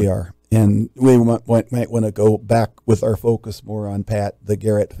 Absolutely. Yes, we are. And we might want to go back with our focus more on Pat, the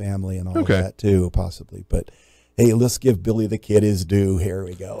Garrett family, and all of that too, possibly. But hey, let's give Billy the Kid his due. Here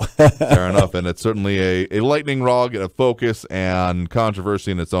we go. Fair enough. And it's certainly a lightning rod, a focus, and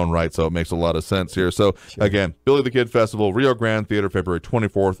controversy in its own right, so it makes a lot of sense here. So, again, Billy the Kid Festival, Rio Grande Theater, February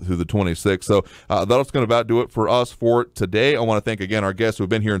 24th through the 26th. So that's going to about do it for us for today. I want to thank, again, our guests who have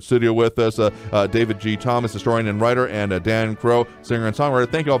been here in studio with us, David G. Thomas, historian and writer, and Dan Crow, singer and songwriter.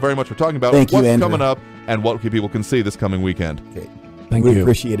 Thank you all very much for talking about what's coming up and what people can see this coming weekend. Okay. Thank you. We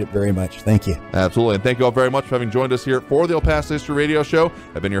appreciate it very much. Thank you. Absolutely. And thank you all very much for having joined us here for the El Paso History Radio Show.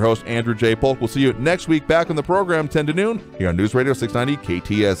 I've been your host, Andrew J. Polk. We'll see you next week back on the program, 10 to noon, here on News Radio 690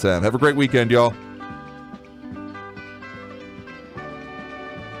 KTSM. Have a great weekend, y'all.